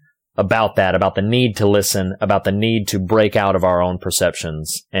say about that, about the need to listen, about the need to break out of our own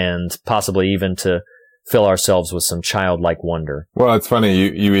perceptions, and possibly even to fill ourselves with some childlike wonder. Well, it's funny,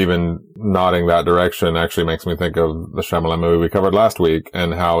 you even nodding that direction actually makes me think of the Shyamalan movie we covered last week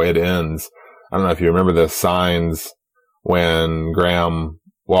and how it ends. I don't know if you remember the signs when Graham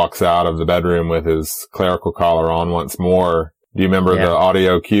walks out of the bedroom with his clerical collar on once more. Do you remember the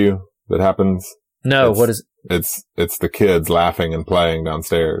audio cue that happens? No, what is it? It's the kids laughing and playing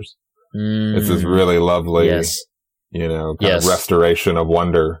downstairs. It's this really lovely, kind of restoration of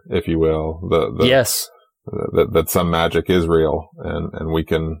wonder, if you will. That some magic is real, and we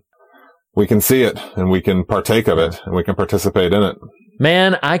can see it, and we can partake of it, and we can participate in it.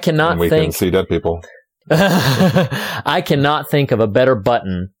 Man, I cannot think. We can see dead people. I cannot think of a better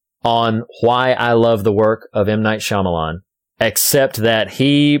button on why I love the work of M. Night Shyamalan, except that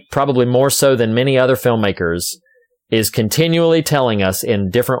he, probably more so than many other filmmakers, is continually telling us in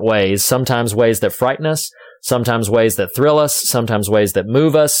different ways, sometimes ways that frighten us, sometimes ways that thrill us, sometimes ways that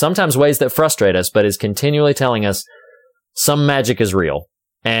move us, sometimes ways that frustrate us, but is continually telling us some magic is real.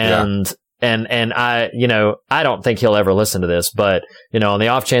 And I don't think he'll ever listen to this, but, on the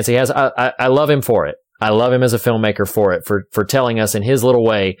off chance he has, I love him for it. I love him as a filmmaker for it, for telling us in his little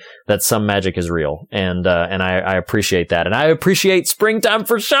way that some magic is real. And I appreciate that. And I appreciate Springtime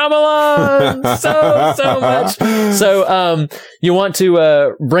for Shyamalan so much. So, you want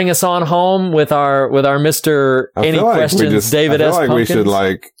to, bring us on home with our Mr. Any Questions, David S. Pumpkins? We should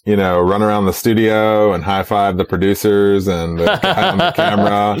run around the studio and high five the producers and the guy on the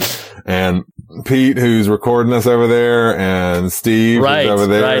camera and Pete, who's recording us over there, and Steve, Right, who's over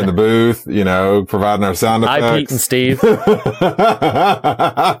there right. in the booth, providing our sound effects. Hi, Pete and Steve. Pete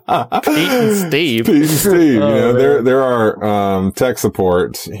and Steve. Pete and Steve. Oh, man. There are tech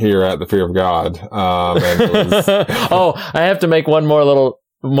support here at the Fear of God. And it was, Oh, I have to make one more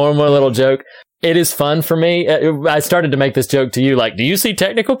little joke. It is fun for me. I started to make this joke to you, like, do you see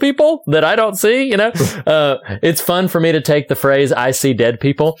technical people that I don't see? It's fun for me to take the phrase, I see dead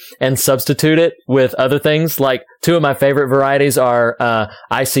people, and substitute it with other things. Like, two of my favorite varieties are,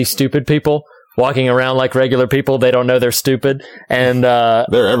 I see stupid people walking around like regular people. They don't know they're stupid. And,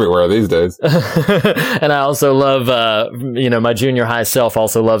 they're everywhere these days. and I also love, my junior high self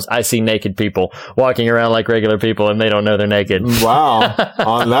also loves, I see naked people walking around like regular people and they don't know they're naked. Wow.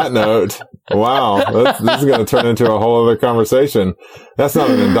 On that note, wow. This is going to turn into a whole other conversation. That's not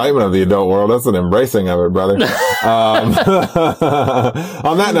an indictment of the adult world. That's an embracing of it, brother. On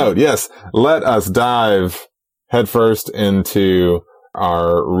that note, yes, let us dive headfirst into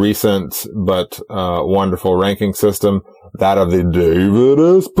our recent but wonderful ranking system, that of the David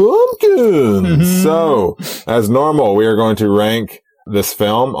S. Pumpkins. Mm-hmm. So, as normal, we are going to rank this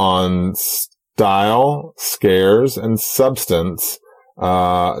film on style, scares, and substance.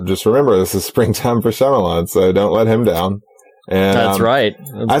 Just remember, this is springtime for Shyamalan, so don't let him down. And That's right.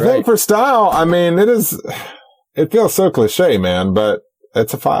 I think for style, I mean, it feels so cliche, man, but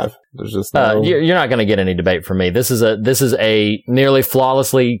it's a 5. There's just no... You're not going to get any debate from me. This is a nearly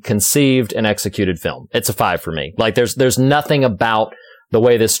flawlessly conceived and executed film. It's a 5 for me. Like there's nothing about the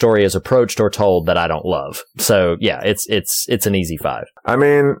way this story is approached or told that I don't love. So yeah, it's an easy 5. I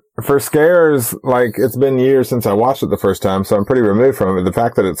mean, for scares, like, it's been years since I watched it the first time, so I'm pretty removed from it. The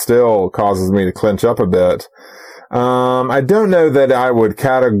fact that it still causes me to clench up a bit. I don't know that I would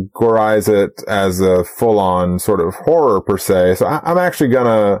categorize it as a full-on sort of horror per se. So I'm actually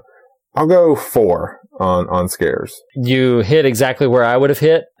I'll go 4 on scares. You hit exactly where I would have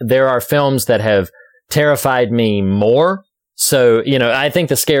hit. There are films that have terrified me more. So, I think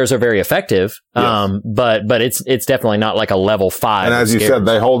the scares are very effective. Yes. But it's definitely not like a level 5. And as you scares. said,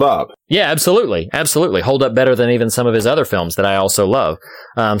 they hold up. Yeah, absolutely. Absolutely. Hold up better than even some of his other films that I also love.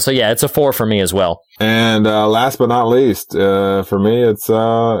 So yeah, it's a 4 for me as well. And, last but not least, for me, it's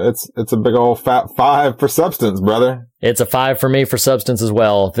a big old fat 5 for substance, brother. It's a 5 for me for substance as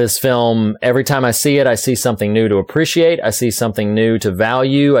well. This film, every time I see it, I see something new to appreciate. I see something new to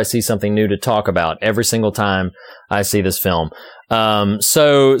value. I see something new to talk about every single time I see this film.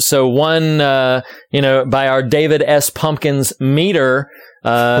 So one, by our David S. Pumpkins meter,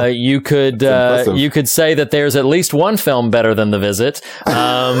 you could say that there's at least one film better than The Visit,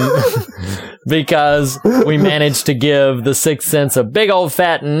 because we managed to give The Sixth Sense a big old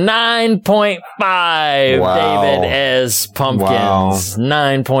fat 9.5. Wow. David S. Pumpkins. Wow.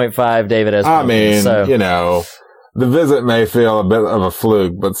 9.5 David S. I Pumpkins. mean, The Visit may feel a bit of a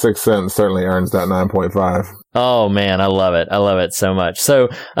fluke, but Sixth Sense certainly earns that 9.5. Oh man, I love it. I love it so much. So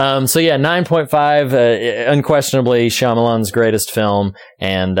yeah, 9.5, unquestionably Shyamalan's greatest film.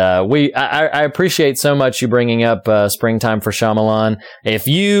 And, I appreciate so much you bringing up, Springtime for Shyamalan. If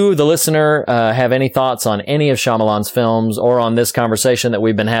you, the listener, have any thoughts on any of Shyamalan's films or on this conversation that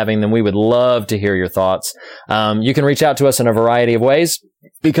we've been having, then we would love to hear your thoughts. You can reach out to us in a variety of ways,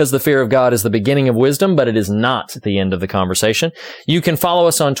 because the fear of God is the beginning of wisdom, but it is not the end of the conversation. You can follow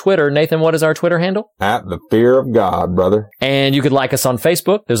us on Twitter. Nathan, what is our Twitter handle? At the Fear of God, brother. And you could like us on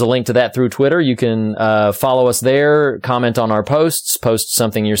Facebook. There's a link to that through Twitter. You can follow us there, comment on our posts, post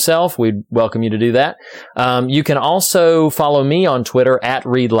something yourself. We'd welcome you to do that. You can also follow me on Twitter at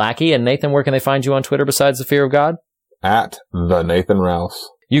Reed Lackey. And Nathan, where can they find you on Twitter besides the fear of God? At the Nathan Rouse.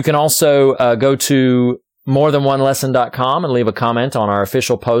 You can also go to morethanonelesson.com and leave a comment on our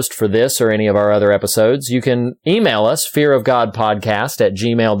official post for this or any of our other episodes. You can email us,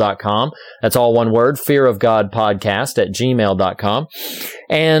 fearofgodpodcast@gmail.com. That's all one word, fearofgodpodcast@gmail.com.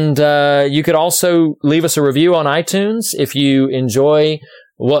 And you could also leave us a review on iTunes if you enjoy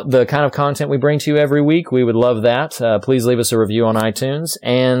what the kind of content we bring to you every week. We would love that. Please leave us a review on iTunes.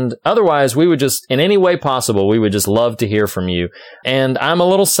 And otherwise, we would just, in any way possible, we would just love to hear from you. And I'm a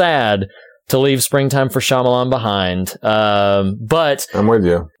little sad to leave Springtime for Shyamalan behind. But I'm with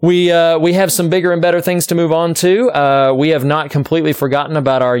you. We have some bigger and better things to move on to. We have not completely forgotten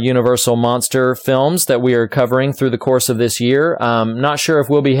about our Universal Monster films that we are covering through the course of this year. Not sure if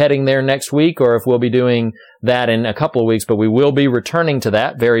we'll be heading there next week or if we'll be doing that in a couple of weeks, but we will be returning to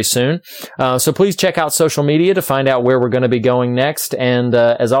that very soon. So please check out social media to find out where we're going to be going next. And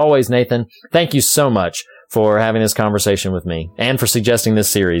as always, Nathan, thank you so much for having this conversation with me and for suggesting this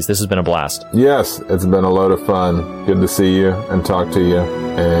series. This has been a blast. Yes, it's been a load of fun. Good to see you and talk to you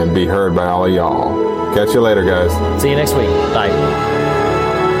and be heard by all of y'all. Catch you later, guys. See you next week. Bye.